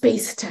a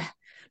space to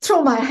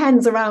throw my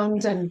hands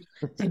around and,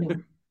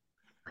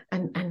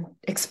 and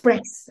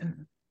express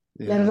and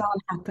let it all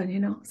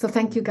happen. So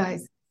thank you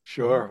guys.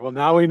 Sure. Well,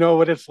 now we know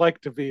what it's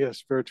like to be a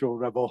spiritual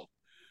rebel.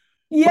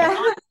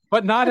 Yeah.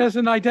 But not as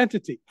an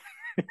identity.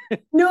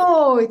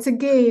 No, it's a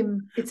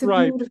game. It's a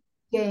right. beautiful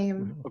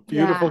game. A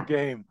beautiful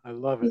game. I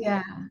love it.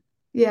 Yeah.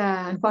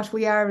 Yeah. And what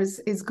we are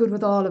is good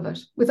with all of it,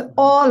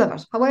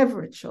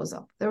 however it shows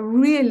up. There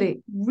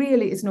really,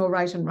 really is no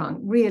right and wrong,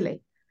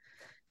 really.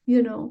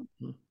 So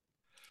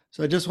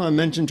I just want to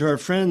mention to our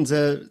friends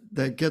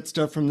that get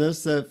stuff from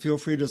this, that feel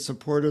free to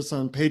support us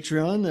on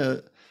Patreon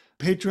at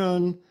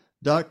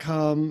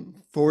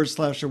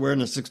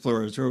patreon.com/awareness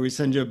explorers, where we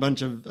send you a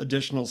bunch of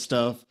additional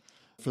stuff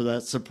for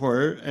that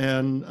support.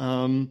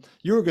 And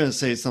you were going to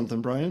say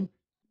something, Brian.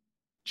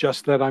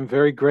 Just that I'm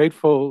very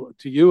grateful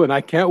to you, and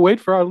I can't wait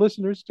for our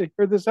listeners to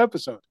hear this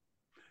episode.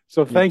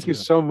 So thank you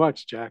so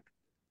much, Jack.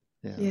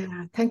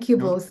 Yeah, thank you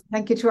both.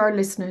 Thank you to our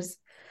listeners.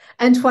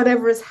 And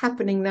whatever is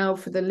happening now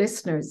for the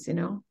listeners,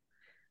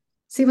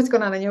 see what's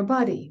going on in your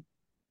body.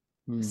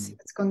 See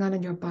what's going on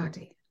in your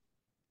body.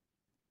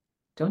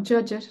 Don't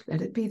judge it.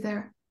 Let it be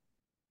there.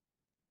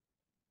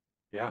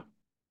 Yeah.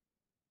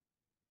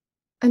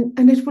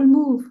 And it will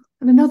move,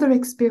 and another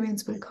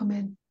experience will come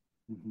in.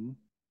 Mm-hmm.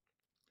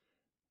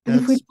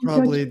 That's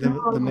probably the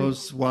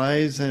most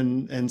wise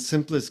and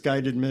simplest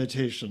guided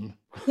meditation.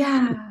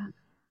 Yeah.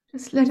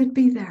 Just let it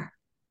be there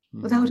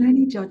without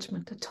any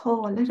judgment at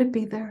all. Let it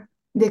be there.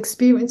 The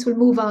experience will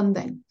move on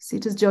then. See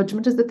it as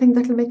judgment is the thing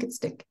that will make it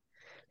stick.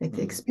 Let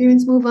the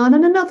experience move on,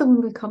 and another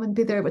one will come and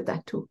be there with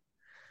that too.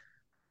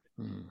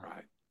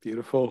 Right.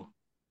 Beautiful.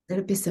 Let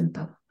it be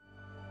simple.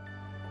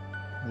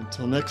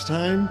 Until next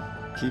time,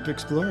 keep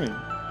exploring.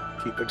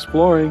 Keep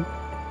exploring.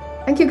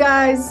 Thank you,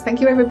 guys. Thank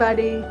you,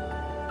 everybody.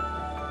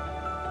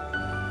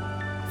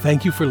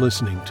 Thank you for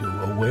listening to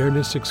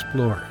Awareness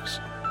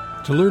Explorers.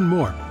 To learn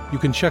more, you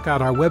can check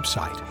out our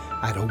website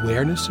at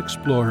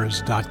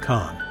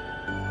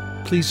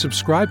awarenessexplorers.com. Please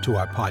subscribe to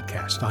our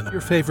podcast on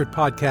your favorite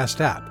podcast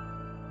app.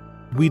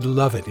 We'd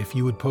love it if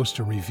you would post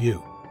a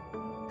review.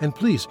 And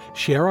please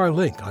share our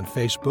link on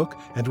Facebook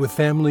and with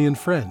family and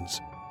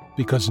friends,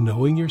 because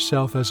knowing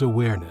yourself as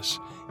awareness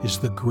is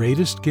the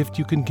greatest gift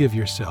you can give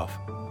yourself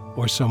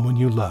or someone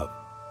you love.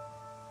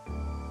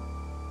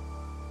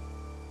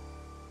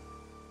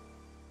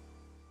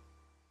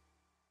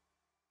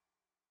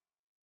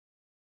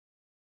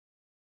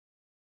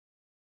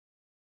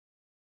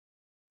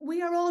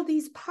 We are all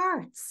these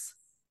parts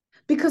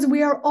because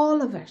we are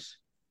all of it.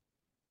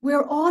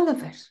 We're all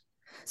of it.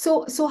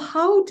 So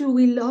how do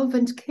we love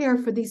and care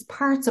for these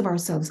parts of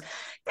ourselves?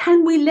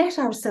 Can we let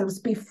ourselves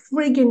be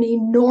friggin'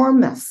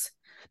 enormous?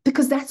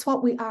 Because that's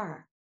what we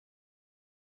are.